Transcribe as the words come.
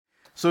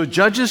So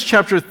Judges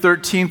chapter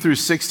 13 through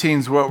 16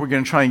 is what we're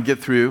going to try and get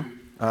through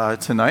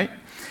tonight.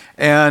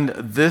 And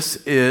this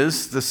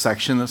is the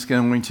section that's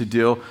going to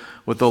deal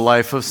with the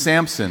life of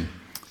Samson.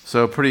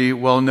 So a pretty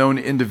well-known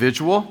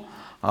individual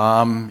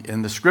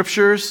in the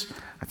scriptures.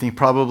 I think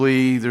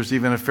probably there's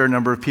even a fair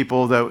number of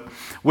people that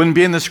wouldn't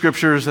be in the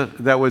scriptures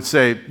that would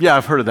say, yeah,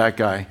 I've heard of that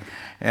guy.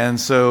 And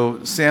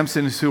so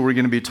Samson is who we're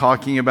going to be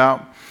talking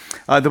about.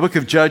 The book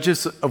of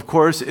Judges, of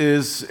course,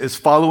 is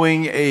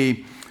following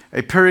a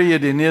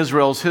period in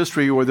Israel's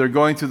history where they're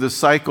going through the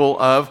cycle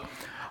of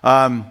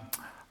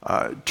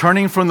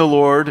turning from the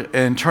Lord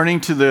and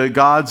turning to the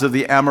gods of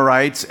the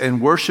Amorites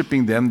and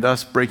worshiping them,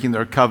 thus breaking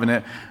their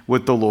covenant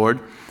with the Lord,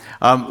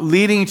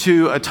 leading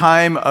to a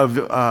time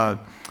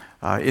of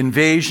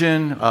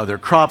invasion, their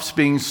crops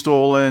being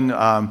stolen,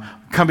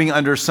 coming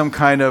under some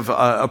kind of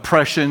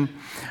oppression,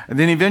 and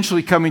then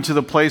eventually coming to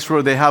the place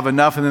where they have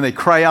enough, and then they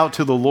cry out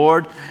to the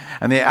Lord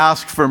and they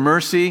ask for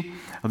mercy.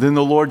 Then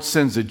the Lord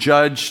sends a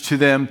judge to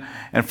them,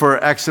 and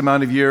for X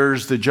amount of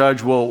years, the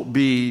judge will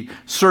be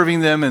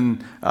serving them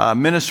and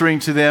ministering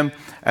to them.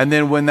 And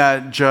then when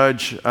that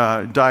judge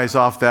dies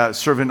off, that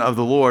servant of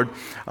the Lord,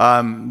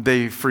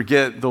 they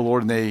forget the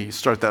Lord and they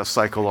start that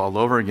cycle all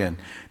over again.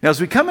 Now,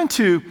 as we come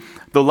into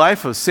the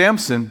life of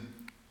Samson,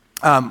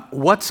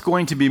 what's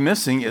going to be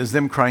missing is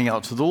them crying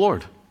out to the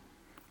Lord.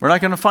 We're not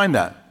going to find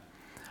that.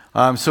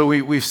 So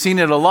we've seen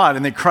it a lot,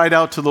 and they cried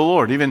out to the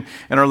Lord. Even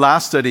in our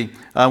last study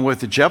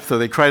with Jephthah,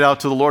 they cried out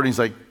to the Lord, and he's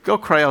like, go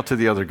cry out to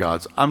the other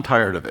gods. I'm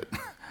tired of it.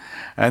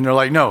 And they're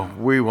like, no,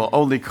 we will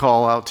only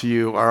call out to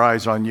you, our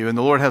eyes on you, and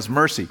the Lord has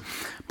mercy.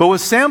 But with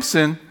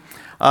Samson,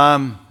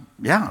 as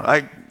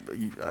I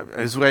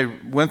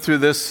went through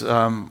this,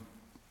 I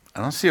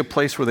don't see a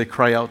place where they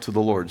cry out to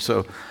the Lord.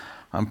 So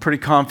I'm pretty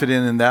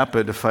confident in that,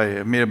 but if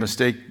I made a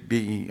mistake,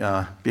 be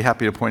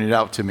happy to point it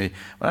out to me.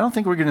 But I don't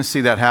think we're going to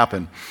see that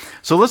happen.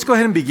 So let's go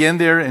ahead and begin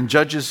there in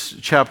Judges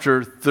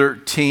chapter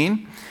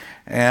 13,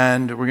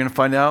 and we're going to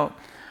find out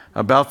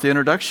about the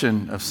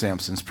introduction of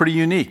Samson. It's pretty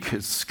unique.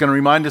 It's going to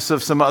remind us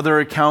of some other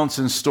accounts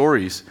and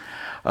stories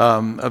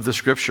of the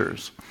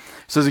scriptures.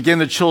 It says, again,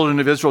 the children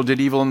of Israel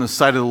did evil in the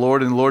sight of the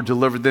Lord, and the Lord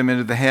delivered them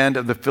into the hand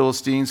of the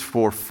Philistines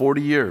for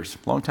 40 years.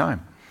 Long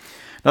time.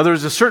 Now there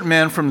was a certain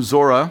man from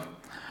Zorah,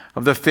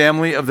 of the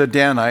family of the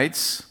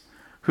Danites,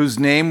 whose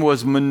name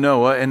was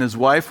Manoah, and his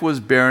wife was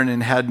barren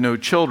and had no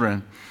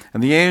children.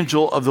 And the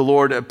angel of the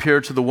Lord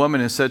appeared to the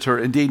woman and said to her,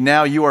 indeed,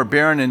 now you are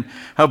barren and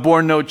have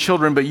borne no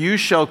children, but you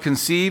shall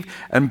conceive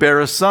and bear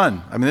a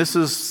son. I mean, this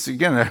is,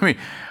 again,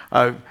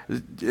 it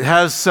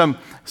has some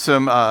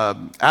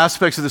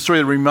aspects of the story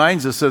that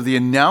reminds us of the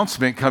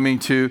announcement coming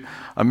to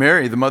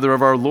Mary, the mother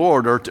of our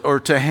Lord, or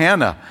to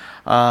Hannah,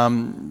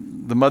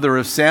 the mother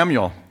of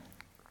Samuel.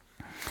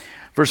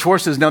 Verse 4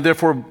 says, now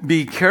therefore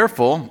be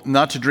careful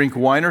not to drink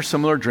wine or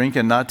similar drink,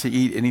 and not to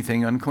eat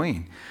anything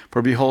unclean.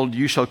 For behold,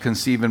 you shall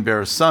conceive and bear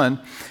a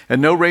son,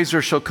 and no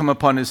razor shall come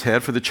upon his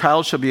head, for the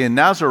child shall be a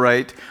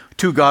Nazarite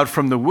to God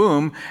from the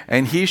womb,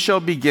 and he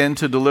shall begin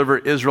to deliver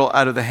Israel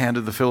out of the hand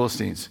of the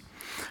Philistines.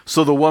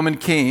 So the woman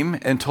came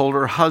and told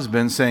her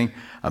husband, saying,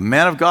 a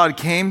man of God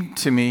came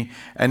to me,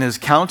 and his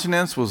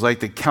countenance was like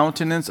the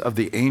countenance of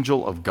the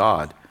angel of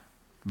God.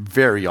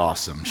 Very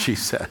awesome, she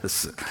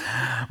says.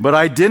 But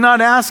I did not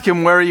ask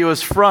him where he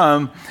was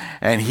from,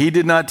 and he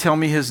did not tell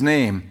me his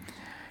name.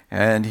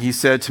 And he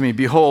said to me,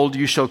 behold,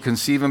 you shall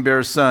conceive and bear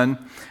a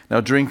son. Now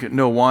drink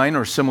no wine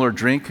or similar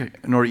drink,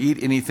 nor eat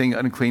anything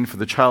unclean, for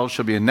the child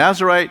shall be a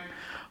Nazarite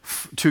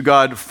to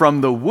God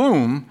from the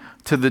womb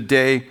to the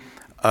day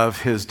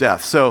of his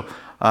death. So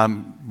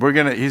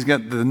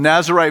the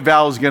Nazarite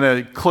vow is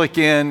going to click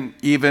in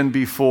even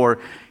before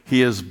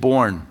he is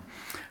born.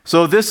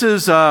 So this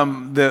is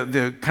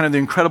the kind of the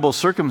incredible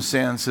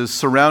circumstances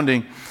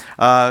surrounding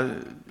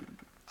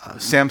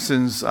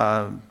Samson's,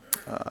 the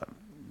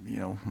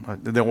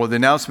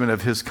announcement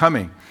of his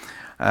coming.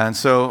 And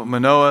so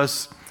Manoah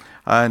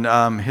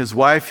and his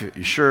wife,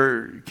 you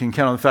sure can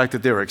count on the fact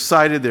that they were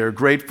excited, they were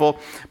grateful.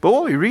 But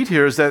what we read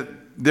here is that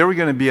they were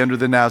going to be under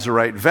the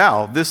Nazarite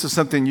vow. This is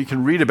something you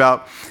can read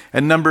about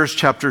in Numbers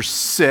chapter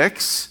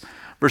 6,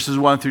 verses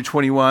 1 through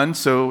 21.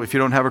 So if you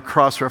don't have a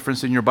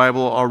cross-reference in your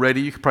Bible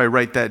already, you could probably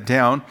write that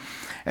down.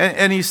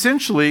 And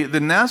essentially, the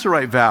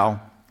Nazarite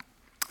vow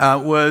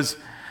was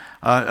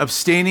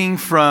abstaining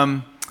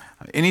from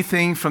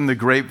anything from the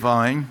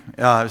grapevine,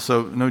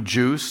 so no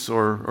juice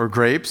or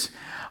grapes.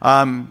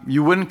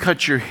 You wouldn't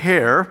cut your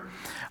hair,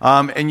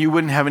 and you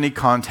wouldn't have any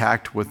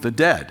contact with the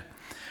dead.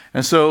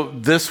 And so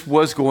this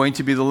was going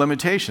to be the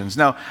limitations.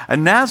 Now, a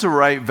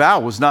Nazarite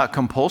vow was not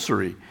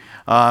compulsory.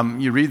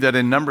 You read that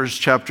in Numbers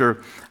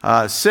chapter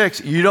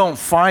 6. You don't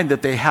find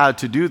that they had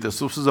to do this.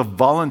 This was a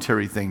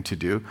voluntary thing to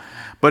do.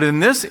 But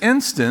in this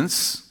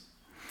instance,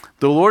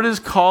 the Lord is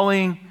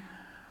calling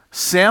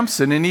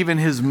Samson and even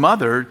his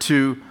mother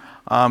to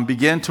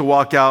begin to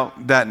walk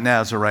out that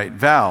Nazarite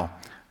vow.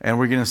 And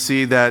we're going to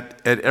see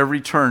that at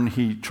every turn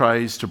he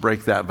tries to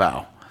break that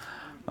vow.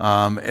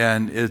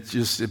 And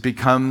it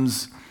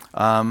becomes,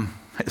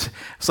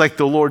 it's like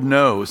the Lord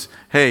knows,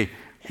 hey,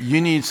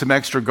 you need some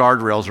extra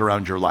guardrails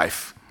around your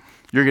life.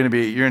 You're going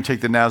to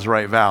take the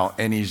Nazirite vow,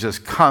 and he's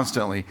just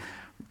constantly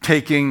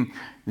taking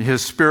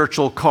his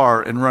spiritual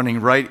car and running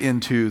right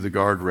into the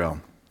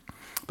guardrail.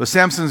 But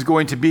Samson's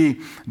going to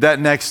be that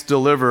next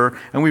deliverer,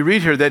 and we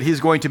read here that he's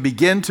going to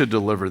begin to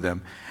deliver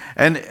them.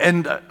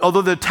 And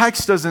although the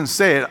text doesn't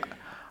say it,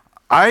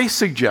 I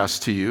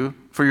suggest to you,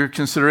 for your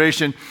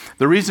consideration,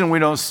 the reason we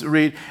don't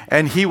read,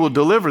 and he will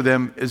deliver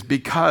them, is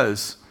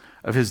because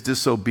of his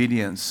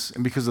disobedience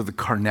and because of the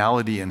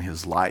carnality in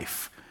his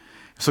life.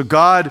 So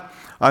God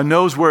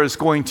knows where it's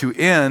going to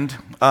end.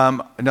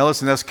 Now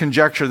listen, that's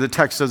conjecture. The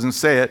text doesn't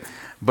say it,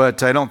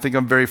 but I don't think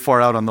I'm very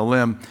far out on the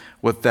limb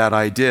with that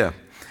idea.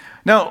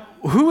 Now,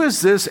 who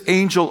is this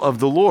angel of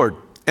the Lord?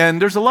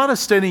 And there's a lot of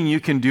studying you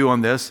can do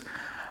on this,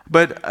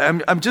 but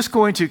I'm just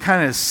going to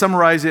kind of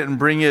summarize it and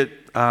bring it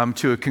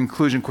to a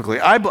conclusion quickly.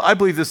 I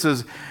believe this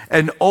is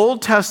an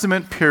Old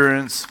Testament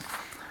appearance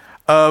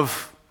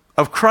of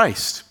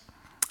Christ,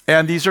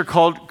 and these are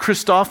called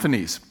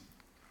Christophanies.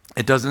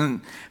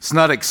 It's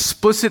not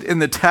explicit in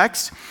the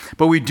text,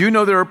 but we do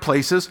know there are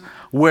places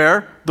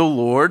where the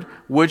Lord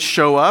would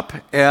show up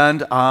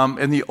and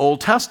in the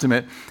Old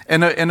Testament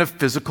in a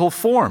physical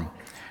form.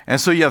 And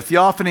so you have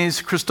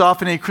theophanies,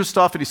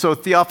 Christophany. So a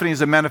theophany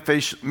is a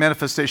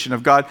manifestation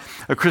of God.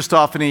 A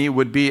Christophany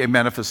would be a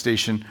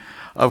manifestation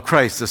of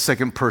Christ, the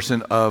second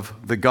person of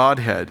the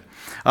Godhead.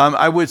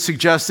 I would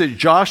suggest that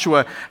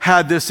Joshua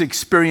had this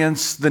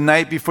experience the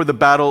night before the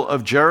Battle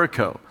of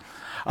Jericho.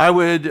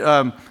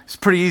 It's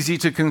pretty easy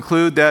to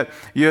conclude that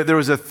there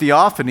was a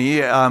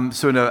theophany,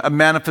 so a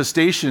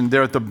manifestation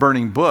there at the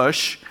burning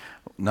bush,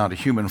 not a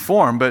human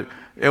form, but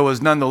it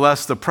was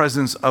nonetheless the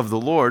presence of the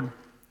Lord.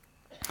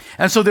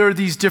 And so there are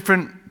these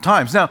different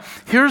times. Now,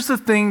 here's the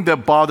thing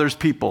that bothers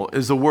people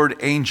is the word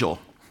angel.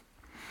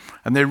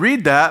 And they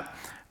read that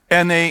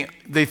and they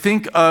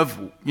think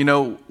of,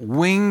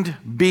 winged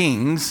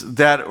beings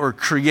that are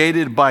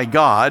created by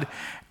God,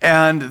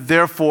 and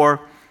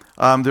therefore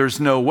there's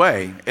no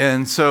way.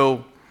 And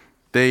so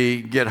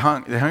they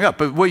hung up.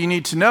 But what you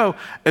need to know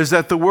is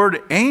that the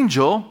word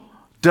angel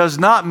does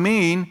not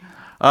mean,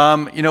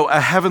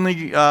 a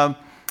heavenly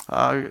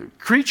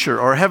creature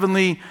or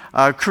heavenly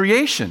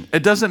creation.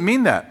 It doesn't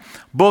mean that.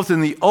 Both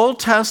in the Old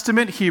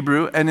Testament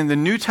Hebrew and in the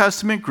New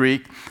Testament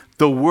Greek,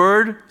 the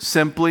word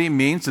simply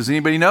means, does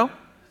anybody know?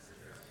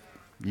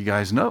 You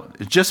guys know.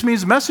 It just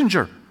means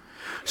messenger.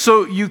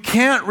 So you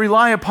can't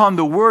rely upon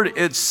the word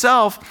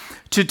itself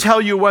to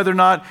tell you whether or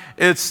not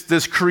it's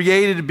this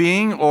created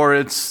being or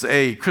it's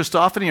a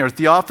Christophany or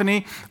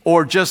theophany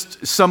or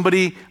just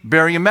somebody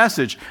bearing a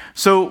message.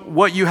 So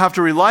what you have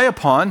to rely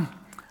upon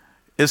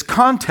is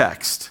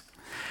context.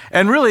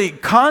 And really,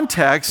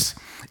 context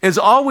is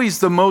always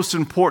the most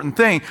important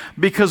thing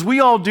because we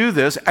all do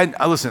this. And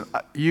listen,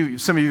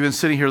 some of you have been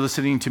sitting here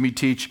listening to me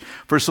teach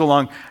for so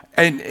long,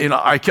 and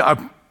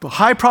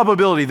high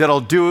probability that I'll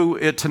do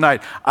it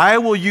tonight. I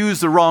will use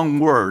the wrong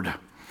word.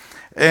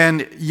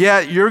 And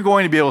yet you're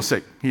going to be able to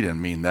say, he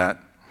didn't mean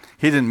that.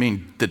 He didn't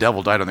mean the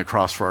devil died on the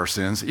cross for our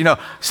sins.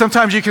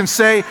 Sometimes you can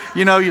say,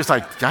 you're just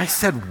like, I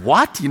said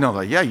what?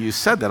 Yeah, you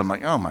said that. I'm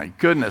like, oh my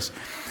goodness.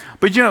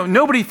 But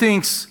nobody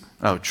thinks,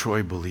 oh,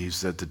 Troy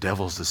believes that the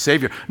devil's the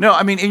savior. No,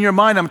 in your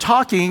mind I'm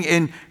talking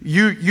and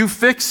you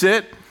fix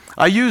it.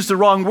 I used the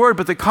wrong word,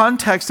 but the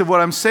context of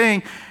what I'm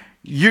saying,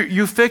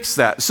 you fix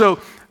that.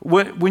 So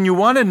when you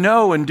want to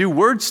know and do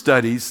word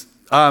studies,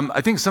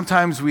 I think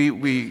sometimes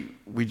we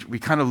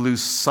kind of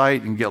lose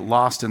sight and get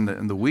lost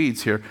in the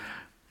weeds here.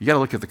 You got to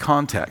look at the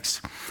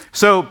context.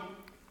 So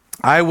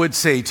I would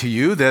say to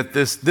you that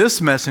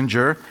this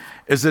messenger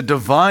is a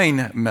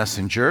divine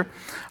messenger.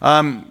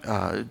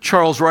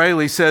 Charles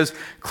Riley says,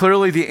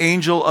 clearly the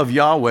angel of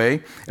Yahweh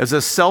is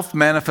a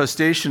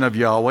self-manifestation of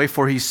Yahweh,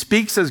 for he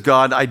speaks as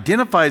God,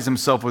 identifies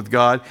himself with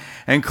God,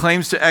 and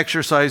claims to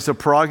exercise the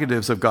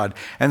prerogatives of God.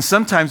 And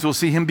sometimes we'll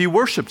see him be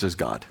worshipped as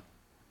God.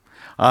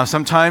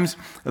 Sometimes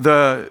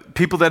the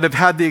people that have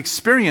had the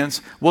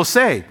experience will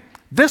say,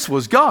 this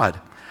was God.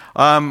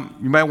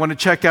 You might want to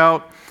check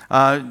out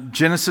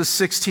Genesis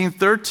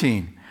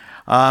 16:13.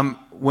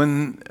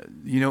 When,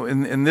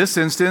 in this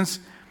instance,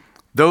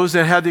 those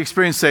that had the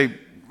experience say,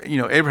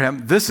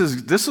 Abraham, this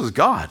is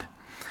God.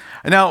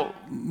 And now,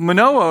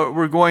 Manoah,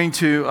 we're going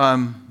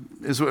to,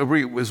 as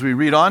we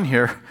read on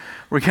here,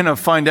 we're going to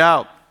find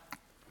out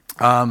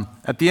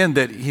at the end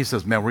that he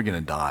says, man, we're going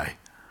to die.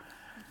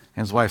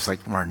 And his wife's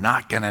like, we're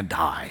not going to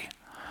die.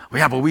 Well,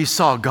 yeah, but we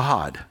saw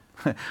God.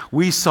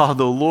 We saw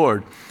the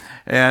Lord.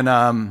 And,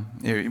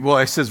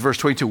 it says, verse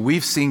 22,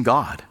 we've seen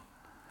God.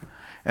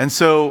 And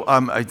so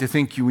I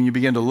think when you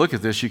begin to look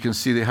at this, you can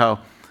see how,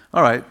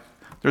 all right,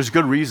 there's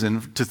good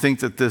reason to think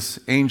that this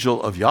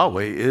angel of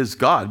Yahweh is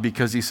God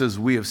because he says,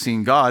 we have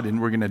seen God and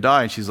we're going to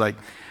die. And she's like,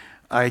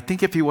 I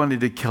think if he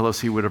wanted to kill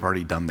us, he would have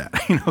already done that.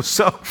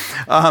 So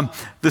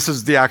this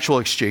is the actual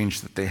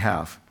exchange that they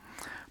have.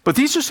 But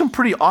these are some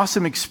pretty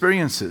awesome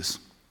experiences.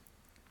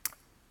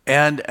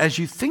 And as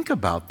you think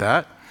about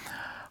that,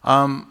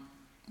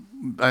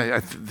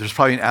 there's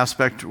probably an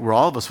aspect where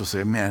all of us will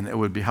say, man, it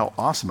would be how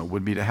awesome it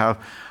would be to have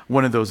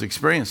one of those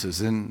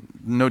experiences. And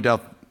no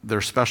doubt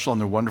they're special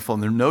and they're wonderful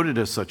and they're noted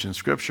as such in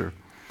Scripture.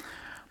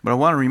 But I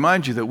want to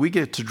remind you that we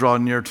get to draw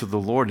near to the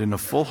Lord in a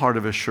full heart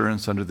of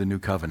assurance under the new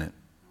covenant.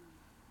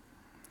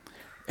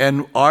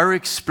 And our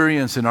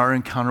experience and our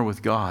encounter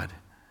with God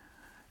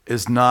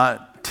is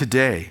not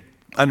today,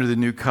 under the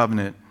new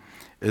covenant,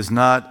 is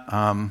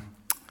not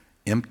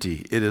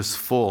empty. It is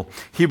full.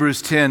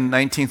 Hebrews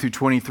 10:19 through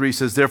 23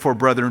 says, therefore,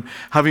 brethren,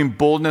 having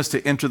boldness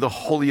to enter the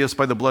holiest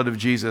by the blood of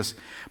Jesus,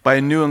 by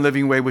a new and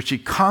living way which he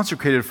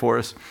consecrated for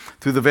us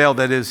through the veil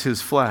that is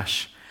his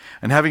flesh,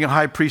 and having a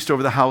high priest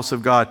over the house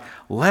of God,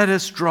 let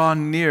us draw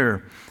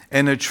near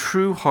in a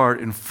true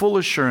heart in full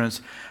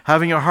assurance,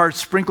 having our hearts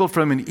sprinkled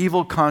from an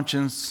evil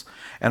conscience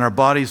and our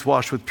bodies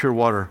washed with pure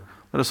water.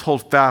 Let us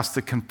hold fast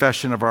the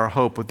confession of our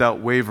hope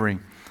without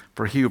wavering,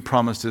 for he who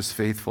promised is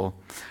faithful.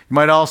 You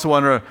might also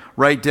want to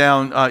write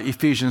down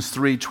Ephesians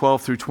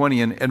 3:12 through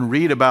 20 and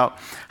read about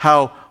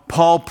how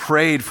Paul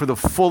prayed for the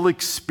full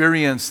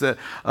experience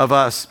of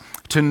us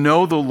to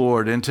know the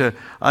Lord and to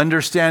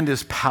understand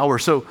his power.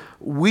 So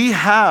we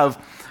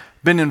have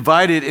been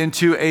invited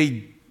into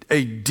a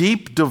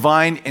deep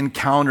divine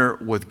encounter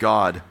with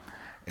God.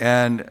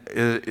 And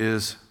it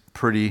is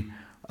pretty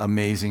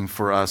amazing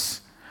for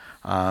us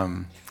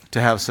to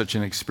have such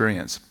an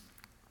experience.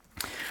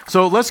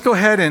 So let's go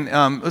ahead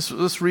and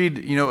let's read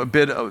a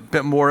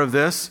bit more of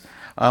this.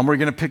 We're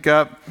going to pick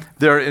up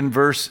there in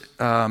verse.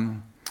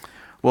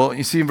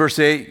 You see in verse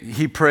 8,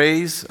 he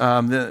prays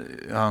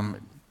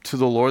to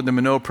the Lord. Then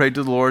Manoah prayed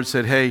to the Lord,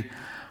 said, "Hey,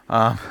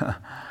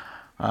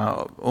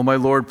 oh my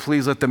Lord,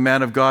 please let the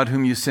man of God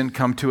whom you sent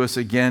come to us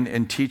again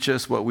and teach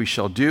us what we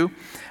shall do."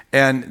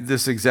 And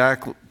this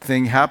exact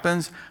thing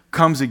happens.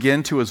 Comes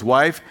again to his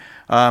wife.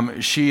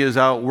 She is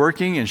out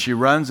working and she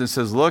runs and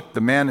says, "Look,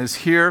 the man is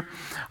here."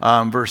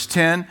 Verse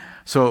 10.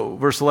 So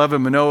verse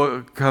 11,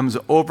 Manoah comes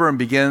over and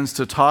begins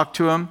to talk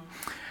to him.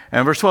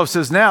 And verse 12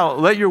 says, "Now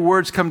let your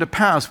words come to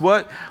pass.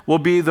 What will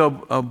be the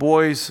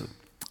boy's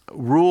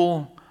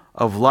rule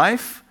of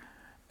life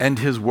and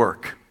his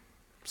work?"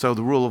 So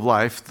the rule of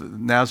life, the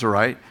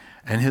Nazirite,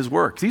 and his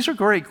work. These are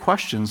great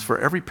questions for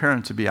every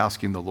parent to be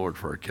asking the Lord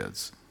for our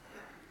kids.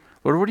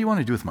 Lord, what do you want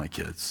to do with my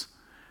kids?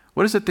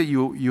 What is it that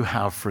you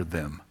have for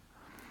them?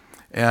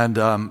 And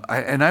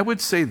I would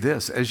say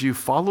this, as you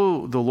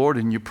follow the Lord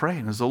and you pray,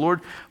 and as the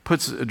Lord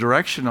puts a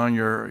direction on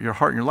your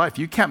heart and your life,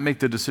 you can't make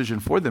the decision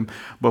for them,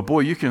 but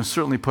boy, you can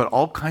certainly put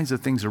all kinds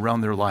of things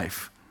around their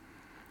life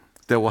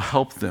that will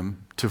help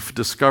them to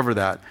discover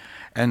that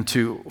and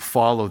to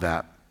follow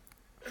that.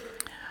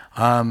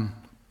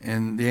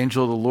 And the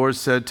angel of the Lord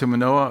said to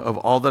Manoah, "Of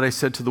all that I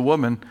said to the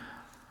woman,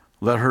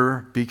 let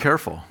her be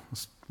careful."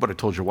 That's what I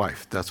told your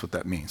wife. That's what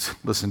that means.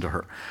 Listen to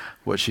her,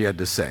 what she had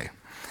to say.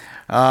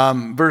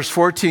 Verse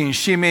 14,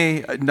 she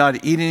may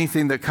not eat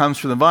anything that comes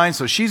from the vine.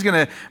 So she's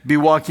going to be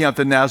walking out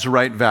the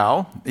Nazirite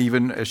vow,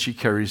 even as she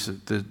carries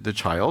the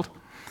child.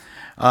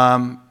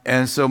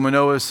 And so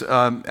Manoah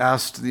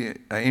asked the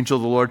angel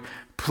of the Lord,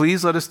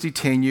 "Please let us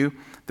detain you,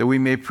 that we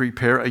may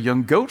prepare a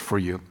young goat for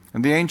you."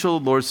 And the angel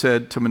of the Lord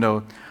said to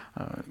Manoah,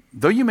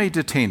 "Though you may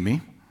detain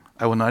me,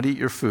 I will not eat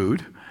your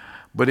food.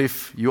 But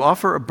if you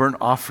offer a burnt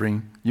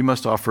offering, you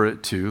must offer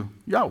it to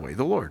Yahweh,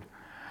 the Lord."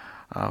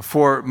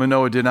 For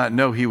Manoah did not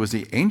know he was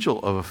the angel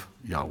of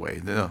Yahweh.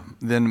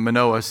 Then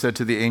Manoah said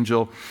to the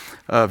angel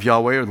of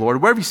Yahweh, or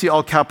Lord, wherever you see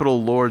all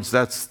capital Lords,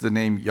 that's the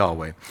name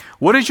Yahweh.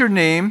 "What is your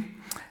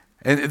name?"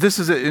 And this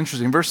is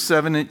interesting, verse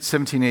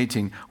 17,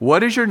 18.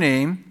 "What is your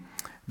name,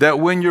 that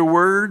when your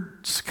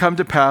words come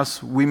to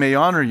pass, we may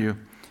honor you?"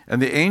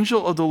 And the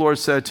angel of the Lord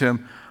said to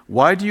him,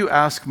 "Why do you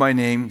ask my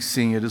name,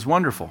 seeing it is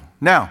wonderful?"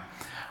 Now,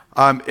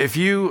 if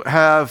you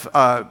have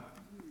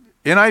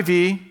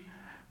NIV,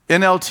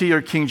 NLT,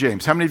 or King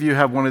James, how many of you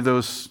have one of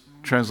those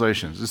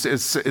translations?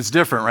 It's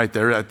different right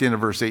there at the end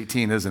of verse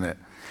 18, isn't it?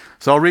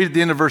 So I'll read at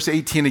the end of verse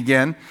 18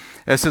 again.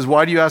 It says,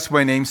 "Why do you ask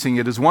my name, seeing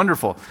it is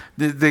wonderful?"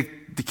 The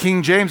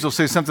King James will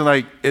say something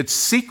like, "It's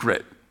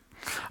secret."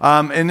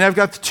 And I've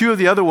got two of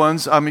the other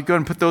ones. Go ahead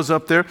and put those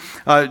up there.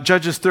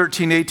 Judges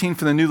 13:18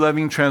 from the New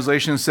Living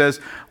Translation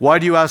says, "Why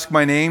do you ask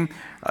my name?"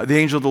 The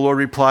angel of the Lord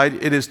replied,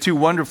 "It is too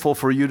wonderful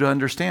for you to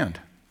understand."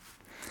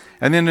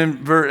 And then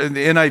in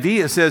the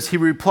NIV it says, he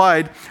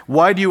replied,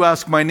 "Why do you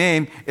ask my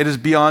name? It is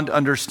beyond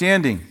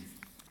understanding."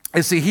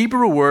 It's the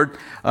Hebrew word,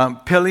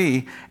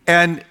 peli,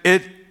 and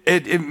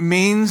it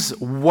means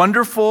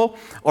wonderful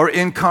or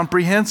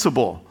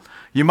incomprehensible.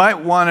 You might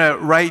want to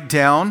write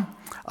down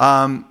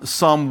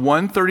Psalm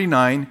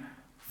 139,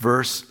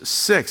 verse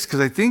 6, because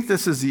I think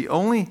this is the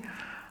only,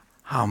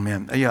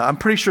 I'm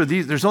pretty sure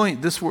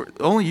this word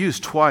only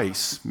used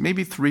twice,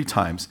 maybe 3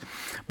 times.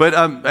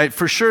 But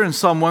for sure in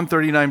Psalm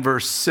 139,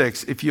 verse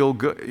 6,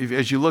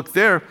 as you look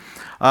there,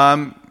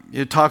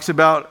 it talks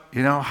about,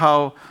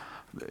 how,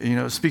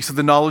 it speaks of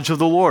the knowledge of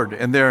the Lord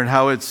and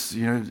how it's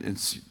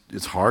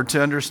hard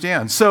to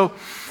understand. So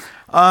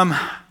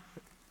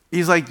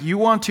he's like, you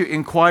want to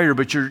inquire,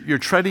 but you're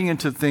treading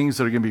into things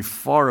that are going to be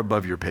far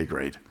above your pay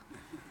grade.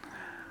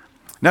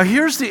 Now,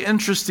 here's the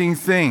interesting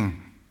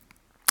thing.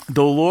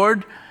 The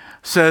Lord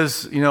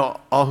says,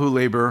 all who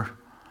labor,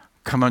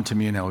 come unto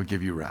me and I will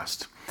give you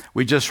rest.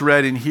 We just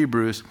read in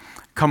Hebrews,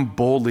 come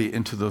boldly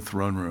into the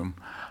throne room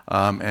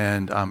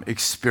and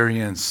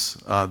experience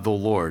the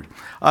Lord.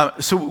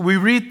 So we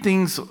read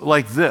things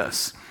like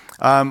this.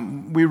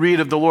 We read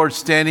of the Lord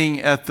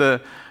standing at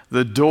the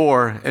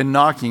door and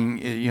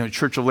knocking,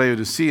 Church of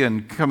Laodicea,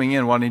 and coming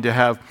in wanting to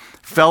have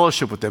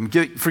fellowship with them.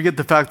 Forget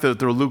the fact that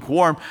they're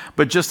lukewarm,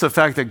 but just the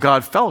fact that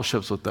God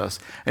fellowships with us.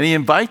 And he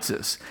invites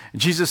us.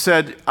 And Jesus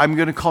said, I'm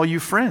going to call you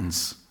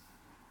friends.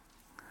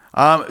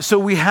 So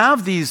we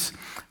have these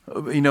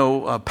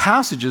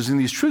passages and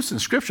these truths in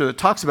Scripture that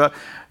talks about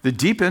the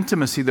deep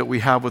intimacy that we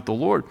have with the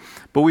Lord.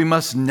 But we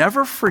must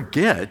never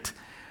forget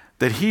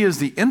that he is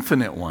the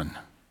infinite one,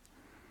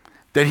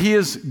 that he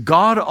is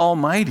God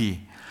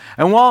Almighty.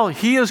 And while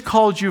he has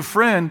called you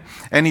friend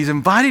and he's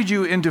invited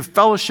you into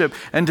fellowship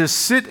and to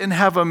sit and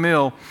have a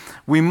meal,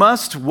 we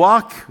must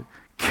walk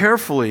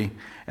carefully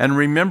and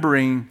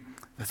remembering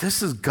that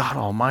this is God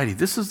Almighty.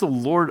 This is the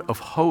Lord of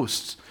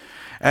hosts.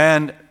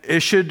 And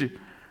it should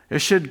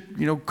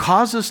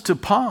cause us to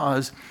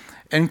pause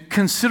and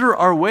consider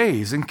our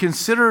ways and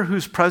consider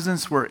whose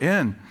presence we're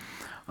in,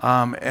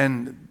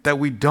 and that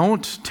we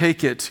don't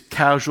take it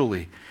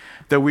casually,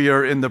 that we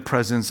are in the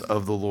presence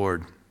of the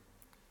Lord.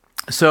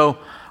 So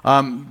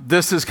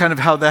this is kind of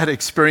how that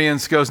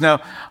experience goes.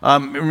 Now,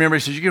 remember, he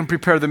says, you can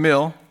prepare the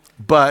meal,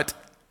 but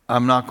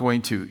I'm not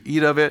going to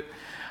eat of it.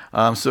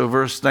 So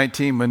verse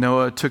 19,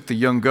 Manoah took the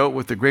young goat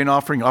with the grain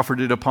offering, offered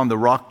it upon the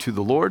rock to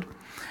the Lord,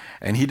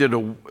 and he did a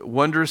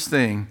wondrous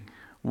thing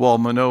while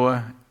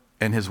Manoah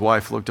and his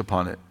wife looked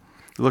on.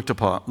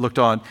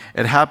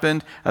 It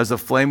happened as the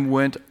flame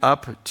went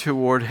up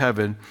toward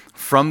heaven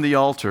from the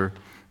altar.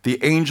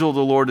 The angel of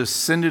the Lord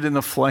ascended in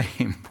the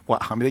flame. Wow,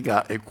 they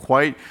got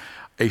quite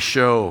a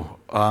show.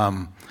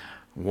 Of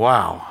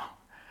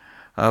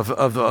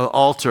the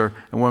altar.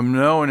 And when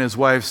Manoah and his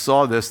wife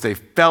saw this, they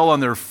fell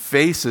on their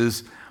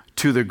faces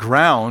to the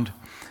ground.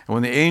 And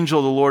when the angel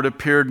of the Lord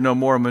appeared no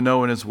more to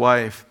Manoah and his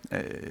wife,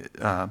 then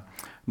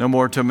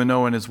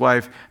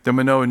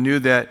Manoah knew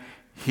that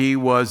he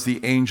was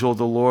the angel of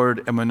the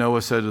Lord. And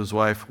Manoah said to his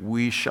wife,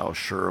 we shall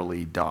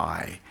surely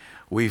die.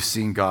 We've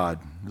seen God.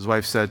 His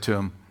wife said to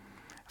him,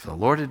 if the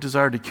Lord had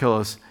desired to kill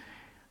us,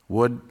 he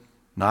would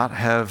not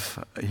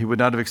have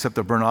accepted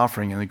the burnt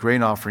offering and the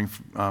grain offering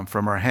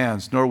from our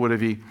hands, nor would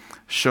have he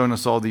shown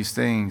us all these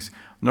things,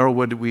 nor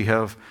would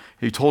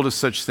he told us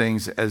such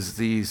things as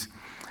these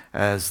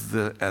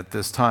at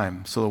this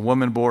time. So the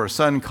woman bore a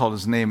son, called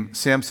his name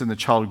Samson. The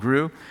child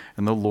grew,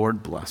 and the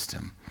Lord blessed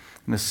him.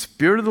 And the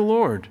Spirit of the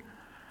Lord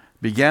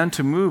began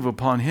to move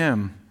upon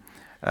him,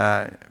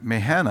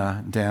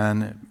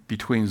 Dan,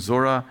 between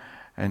Zorah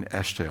and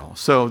Eshtaol.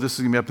 So this is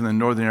going to be up in the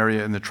northern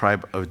area in the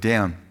tribe of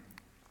Dan.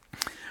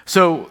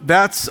 So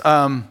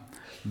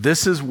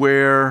this is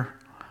where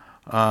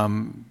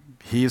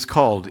he is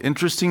called.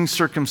 Interesting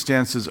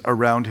circumstances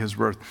around his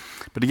birth.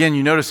 But again,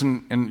 you notice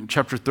in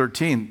chapter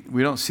 13,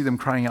 we don't see them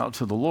crying out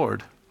to the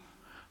Lord.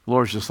 The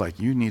Lord's just like,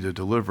 you need a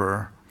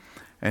deliverer.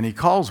 And he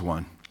calls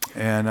one.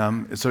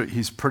 And so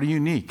he's pretty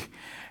unique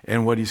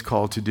in what he's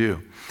called to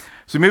do.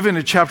 So we move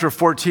into chapter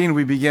 14,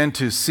 we begin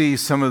to see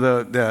some of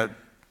the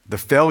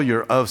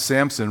failure of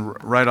Samson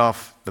right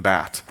off the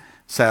bat,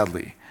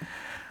 sadly.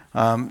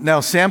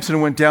 Now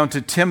Samson went down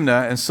to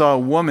Timnah and saw a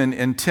woman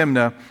in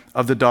Timnah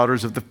of the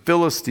daughters of the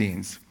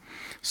Philistines.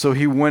 So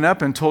he went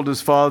up and told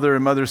his father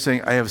and mother,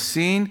 saying, I have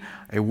seen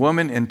a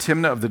woman in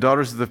Timnah of the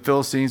daughters of the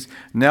Philistines.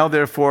 Now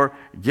therefore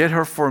get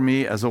her for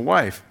me as a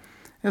wife.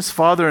 His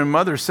father and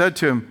mother said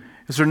to him,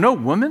 is there no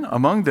woman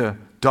among the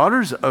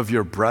daughters of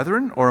your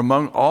brethren or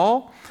among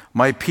all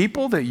my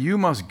people that you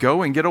must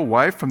go and get a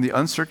wife from the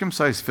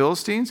uncircumcised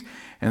Philistines?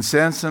 And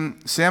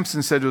Samson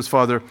said to his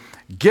father,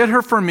 get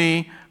her for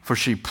me, for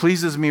she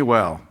pleases me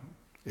well.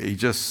 He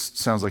just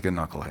sounds like a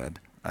knucklehead.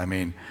 I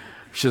mean,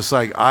 it's just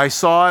like, I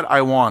saw it,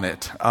 I want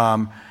it.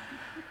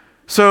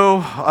 So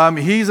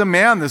he's a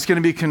man that's going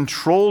to be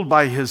controlled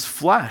by his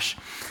flesh.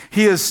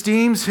 He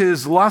esteems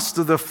his lust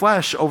of the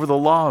flesh over the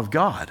law of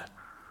God.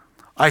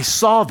 I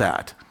saw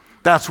that.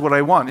 That's what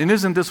I want. And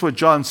isn't this what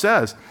John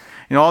says?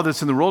 All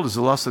that's in the world is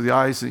the lust of the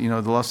eyes,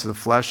 the lust of the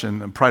flesh,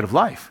 and the pride of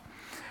life.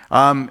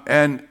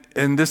 And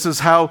this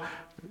is how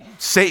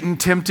Satan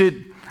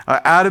tempted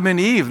Adam and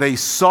Eve. They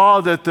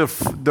saw that the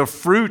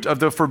fruit of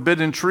the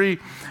forbidden tree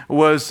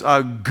was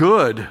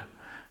good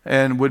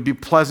and would be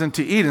pleasant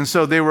to eat. And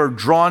so they were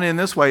drawn in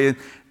this way. And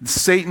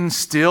Satan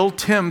still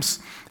tempts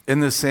in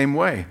the same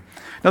way.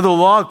 Now, the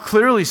law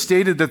clearly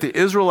stated that the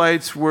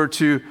Israelites were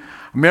to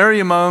marry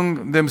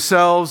among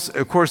themselves.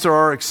 Of course, there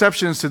are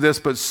exceptions to this,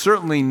 but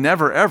certainly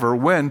never, ever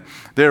when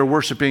they're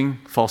worshiping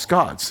false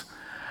gods,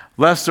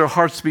 lest their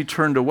hearts be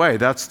turned away.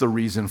 That's the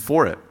reason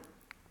for it.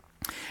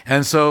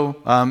 And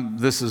so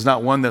this is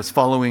not one that's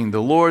following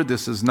the Lord.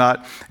 This is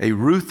not a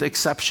Ruth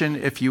exception,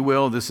 if you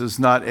will. This is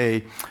not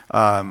a,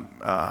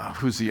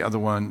 who's the other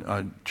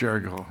one?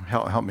 Jericho,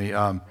 help me.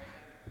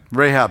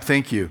 Rahab,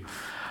 thank you.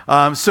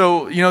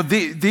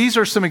 These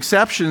are some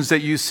exceptions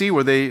that you see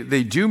where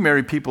they do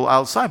marry people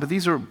outside, but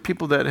these are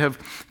people that have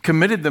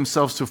committed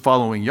themselves to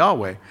following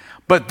Yahweh.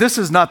 But this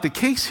is not the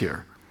case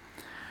here.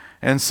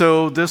 And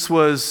so this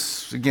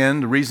was, again,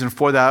 the reason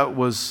for that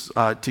was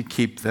to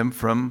keep them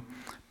from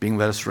being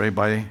led astray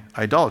by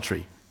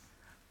idolatry.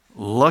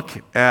 Look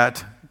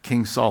at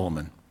King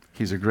Solomon.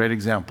 He's a great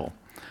example,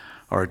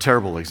 or a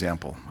terrible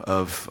example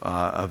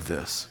of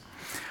this.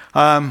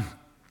 But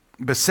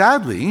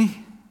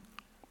sadly,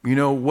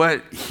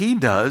 what he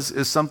does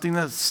is something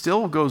that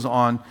still goes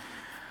on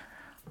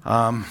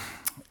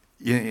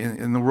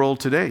in the world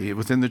today,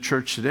 within the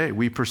church today.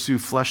 We pursue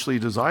fleshly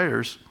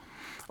desires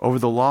over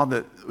the law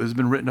that has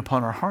been written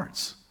upon our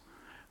hearts.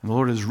 And the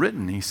Lord has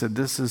written, he said,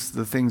 this is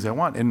the things I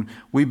want. And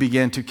we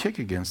began to kick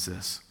against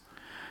this.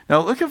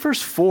 Now look at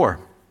verse 4.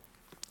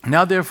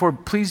 Now therefore,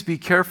 please be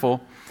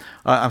careful.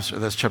 I'm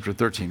sorry, that's chapter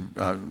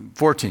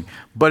 14.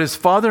 But his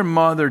father and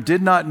mother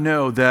did not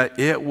know that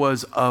it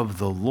was of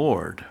the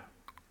Lord,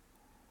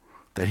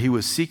 that he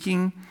was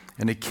seeking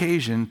an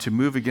occasion to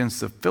move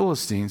against the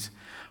Philistines,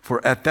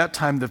 for at that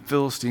time the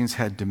Philistines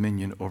had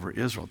dominion over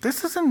Israel.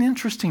 This is an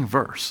interesting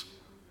verse.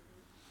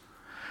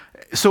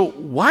 So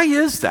why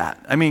is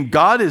that? I mean,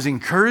 God is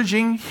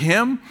encouraging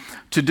him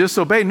to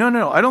disobey.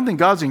 No, I don't think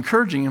God's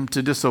encouraging him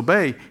to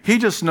disobey. He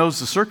just knows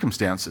the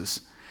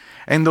circumstances.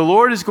 And the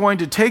Lord is going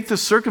to take the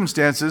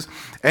circumstances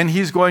and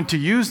he's going to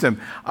use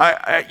them.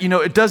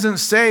 It doesn't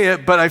say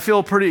it, but I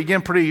feel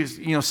pretty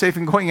safe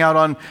in going out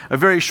on a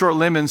very short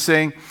limb and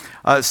saying,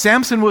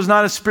 Samson was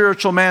not a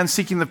spiritual man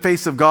seeking the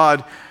face of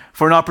God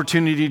for an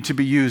opportunity to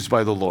be used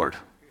by the Lord.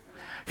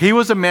 He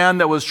was a man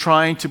that was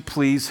trying to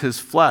please his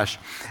flesh.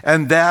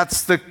 And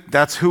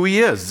that's who he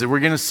is. We're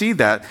going to see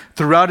that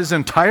throughout his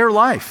entire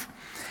life.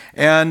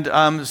 And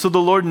so the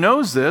Lord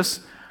knows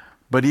this,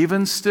 but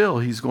even still,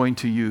 he's going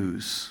to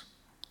use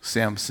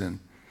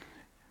Samson.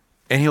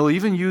 And he'll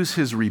even use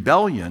his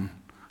rebellion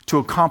to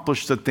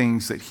accomplish the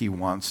things that he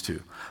wants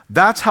to.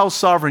 That's how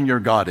sovereign your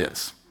God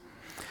is.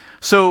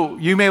 So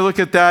you may look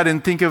at that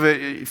and think of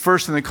it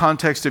first in the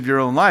context of your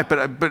own life,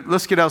 but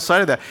let's get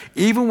outside of that.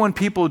 Even when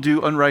people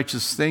do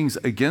unrighteous things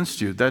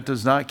against you, that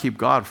does not keep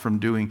God from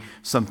doing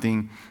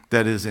something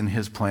that is in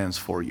his plans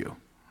for you.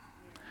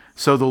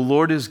 So the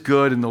Lord is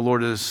good and the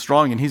Lord is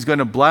strong, and he's going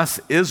to bless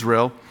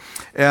Israel,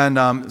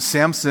 and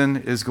Samson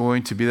is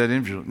going to be that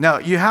individual. Now,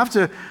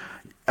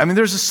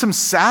 there's some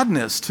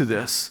sadness to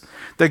this,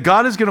 that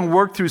God is going to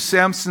work through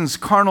Samson's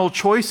carnal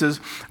choices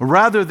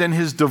rather than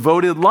his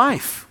devoted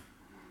life.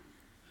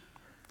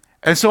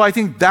 And so I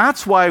think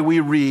that's why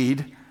we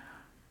read,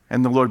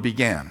 and the Lord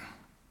began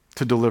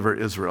to deliver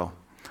Israel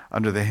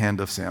under the hand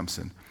of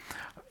Samson.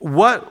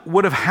 What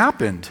would have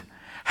happened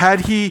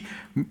had he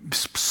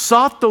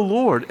sought the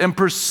Lord and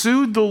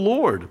pursued the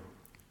Lord?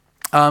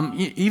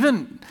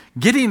 Even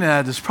Gideon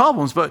had his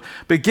problems, but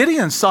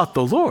Gideon sought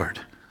the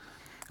Lord.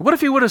 What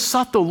if he would have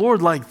sought the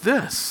Lord like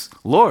this?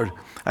 Lord,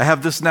 I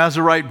have this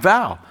Nazirite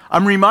vow.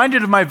 I'm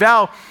reminded of my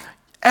vow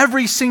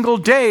every single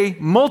day,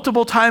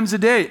 multiple times a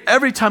day,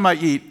 every time I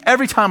eat,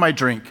 every time I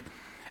drink,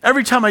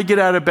 every time I get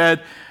out of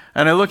bed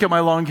and I look at my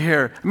long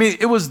hair.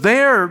 It was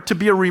there to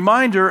be a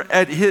reminder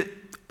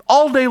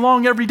all day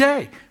long, every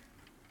day.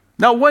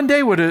 Now, one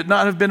day would it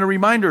not have been a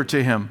reminder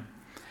to him.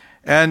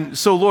 And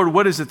so, Lord,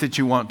 what is it that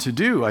you want to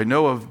do? I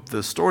know of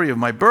the story of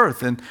my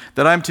birth and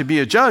that I'm to be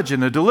a judge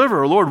and a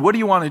deliverer. Lord, what do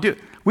you want to do?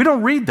 We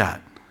don't read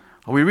that.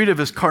 We read of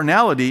his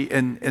carnality,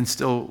 and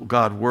still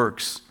God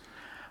works.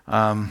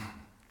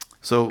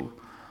 So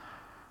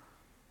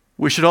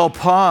we should all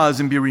pause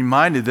and be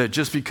reminded that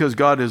just because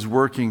God is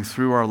working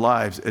through our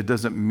lives, it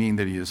doesn't mean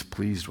that he is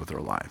pleased with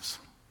our lives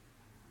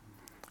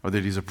or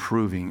that he's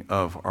approving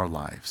of our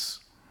lives.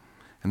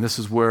 And this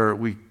is where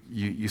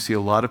you see a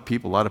lot of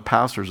people, a lot of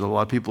pastors, a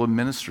lot of people in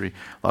ministry,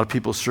 a lot of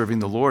people serving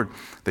the Lord.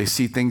 They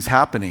see things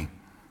happening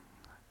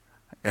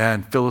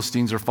and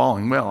Philistines are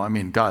falling. Well,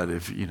 God,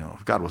 if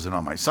God wasn't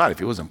on my side, if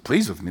he wasn't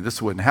pleased with me,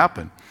 this wouldn't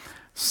happen.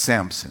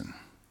 Samson.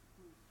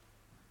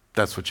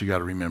 That's what you got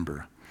to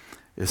remember,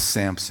 is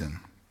Samson.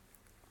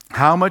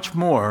 How much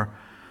more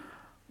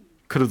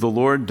would have the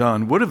Lord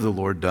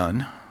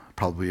done,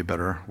 probably a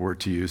better word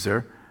to use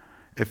there,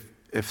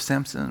 if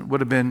Samson would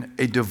have been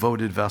a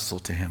devoted vessel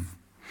to him.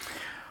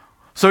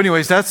 So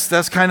anyways,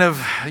 that's kind of,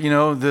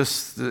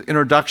 the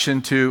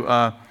introduction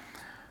to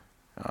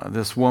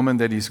this woman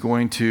that he's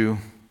going to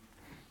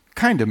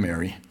kind of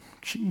marry.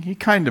 He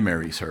kind of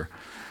marries her.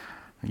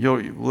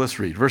 Let's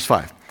read verse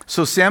 5.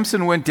 So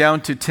Samson went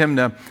down to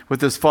Timnah with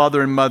his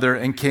father and mother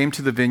and came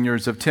to the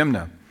vineyards of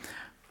Timnah.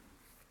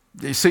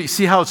 So you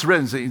see how it's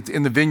written,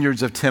 in the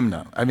vineyards of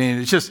Timnah.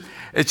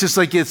 It's just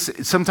like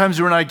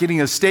sometimes we're not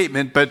getting a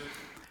statement, but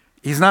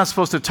he's not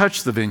supposed to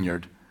touch the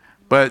vineyard,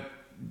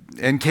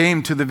 and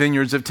came to the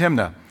vineyards of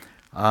Timnah.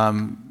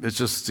 It's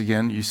just,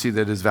 again, you see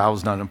that his vow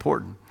is not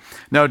important.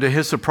 Now, to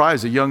his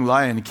surprise, a young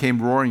lion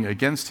came roaring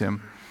against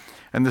him,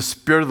 and the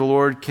Spirit of the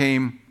Lord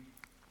came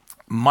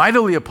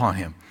mightily upon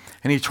him.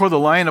 And he tore the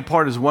lion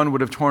apart as one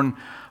would have torn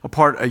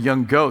apart a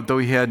young goat, though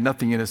he had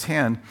nothing in his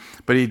hand,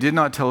 but he did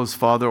not tell his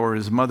father or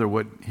his mother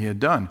what he had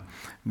done.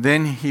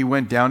 Then he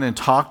went down and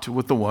talked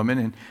with the woman,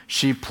 and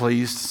she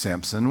pleased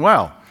Samson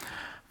well.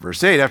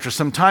 Verse 8, after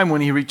some time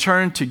when he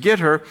returned to get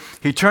her,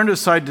 he turned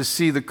aside to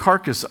see the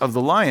carcass of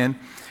the lion,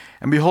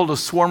 and behold, a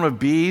swarm of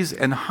bees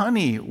and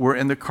honey were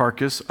in the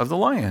carcass of the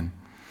lion.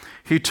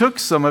 He took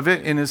some of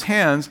it in his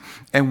hands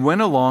and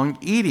went along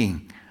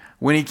eating.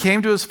 When he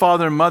came to his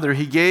father and mother,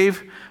 he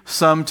gave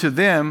some to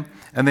them,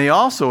 and they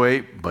also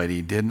ate, but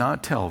he did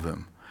not tell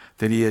them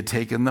that he had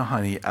taken the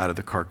honey out of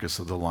the carcass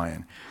of the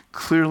lion.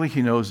 Clearly,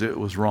 he knows it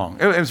was wrong.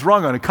 It was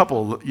wrong on a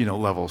couple,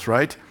 levels,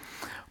 right?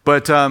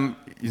 But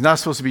he's not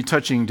supposed to be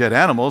touching dead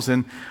animals,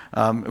 and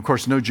of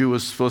course, no Jew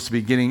was supposed to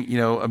be getting,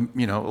 a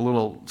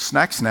little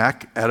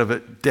snack out of a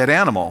dead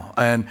animal.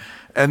 And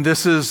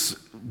this is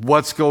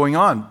what's going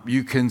on.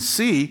 You can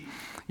see,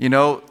 the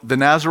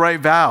Nazirite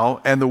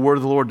vow and the word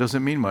of the Lord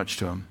doesn't mean much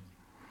to him.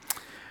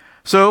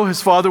 So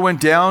his father went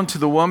down to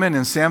the woman,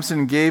 and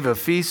Samson gave a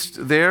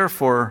feast there,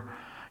 for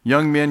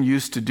young men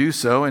used to do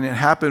so. And it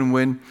happened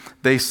when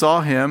they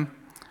saw him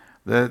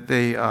that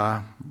they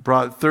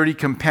brought 30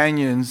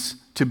 companions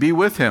to be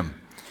with him.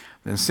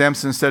 Then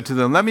Samson said to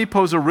them, let me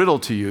pose a riddle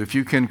to you. If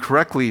you can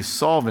correctly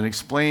solve and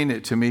explain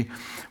it to me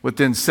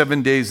within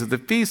 7 days of the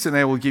feast, and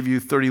I will give you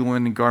 30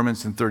 linen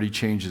garments and 30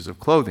 changes of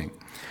clothing.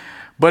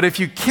 But if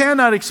you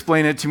cannot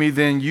explain it to me,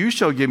 then you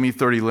shall give me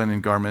 30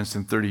 linen garments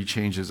and 30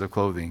 changes of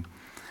clothing.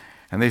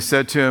 And they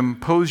said to him,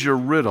 pose your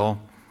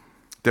riddle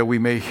that we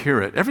may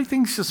hear it.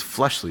 Everything's just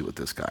fleshly with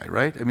this guy,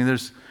 right?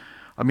 Is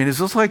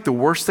this like the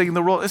worst thing in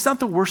the world? It's not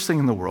the worst thing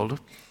in the world,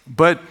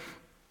 but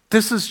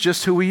this is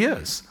just who he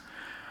is.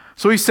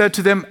 So he said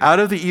to them, out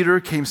of the eater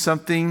came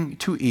something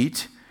to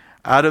eat,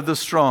 out of the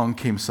strong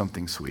came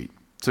something sweet.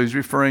 So he's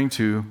referring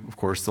to, of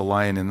course, the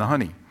lion and the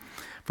honey.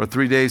 For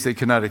 3 days they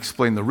could not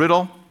explain the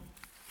riddle.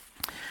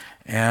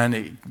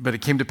 But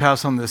it came to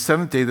pass on the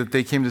seventh day that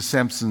they came to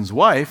Samson's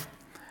wife.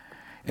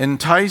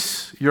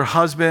 Entice your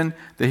husband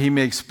that he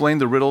may explain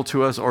the riddle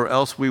to us, or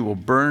else we will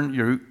burn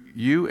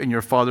you and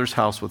your father's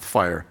house with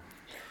fire.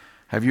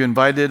 Have you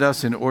invited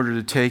us in order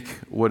to take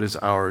what is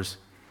ours?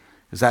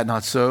 Is that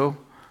not so?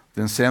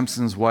 Then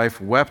Samson's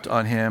wife wept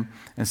on him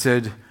and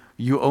said,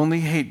 you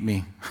only hate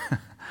me.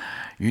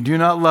 You do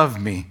not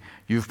love me.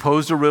 You've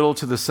posed a riddle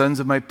to the sons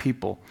of my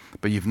people,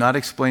 but you've not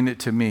explained it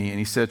to me. And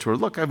he said to her,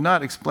 look, I've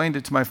not explained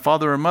it to my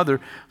father or mother,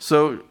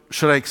 so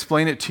should I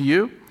explain it to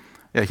you?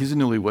 Yeah, he's a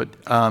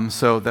newlywed,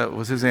 so that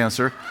was his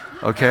answer.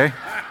 Okay.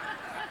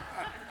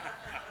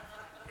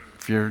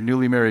 If you're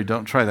newly married,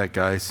 don't try that,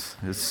 guys.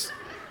 It's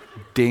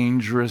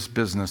dangerous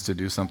business to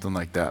do something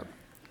like that.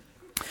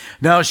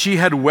 Now she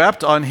had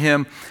wept on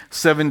him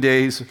 7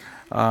 days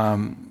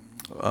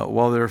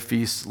while their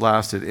feast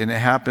lasted. And it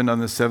happened on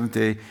the seventh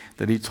day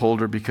that he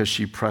told her because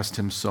she pressed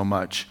him so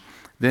much.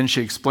 Then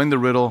she explained the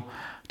riddle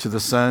to the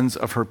sons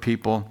of her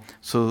people.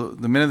 So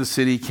the men of the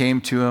city came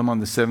to him on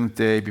the seventh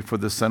day before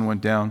the sun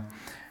went down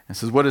and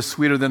says, what is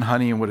sweeter than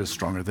honey and what is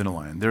stronger than a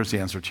lion? There's the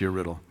answer to your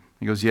riddle.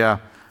 He goes, yeah,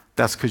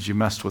 that's because you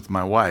messed with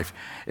my wife.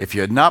 If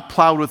you had not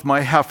plowed with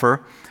my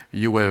heifer,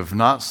 you would have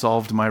not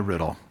solved my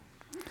riddle.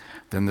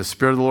 Then the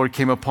Spirit of the Lord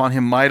came upon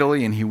him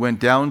mightily, and he went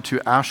down to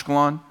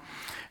Ashkelon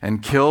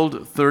and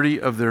killed 30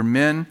 of their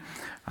men,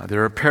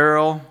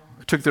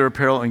 took their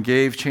apparel and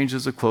gave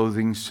changes of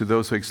clothing to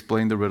those who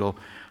explained the riddle.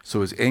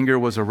 So his anger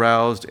was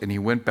aroused, and he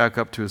went back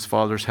up to his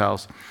father's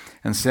house.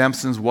 And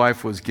Samson's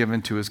wife was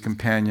given to his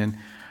companion,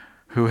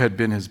 who had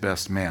been his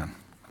best man.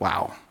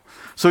 Wow.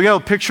 So you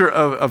have a picture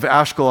of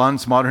Ashkelon.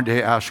 It's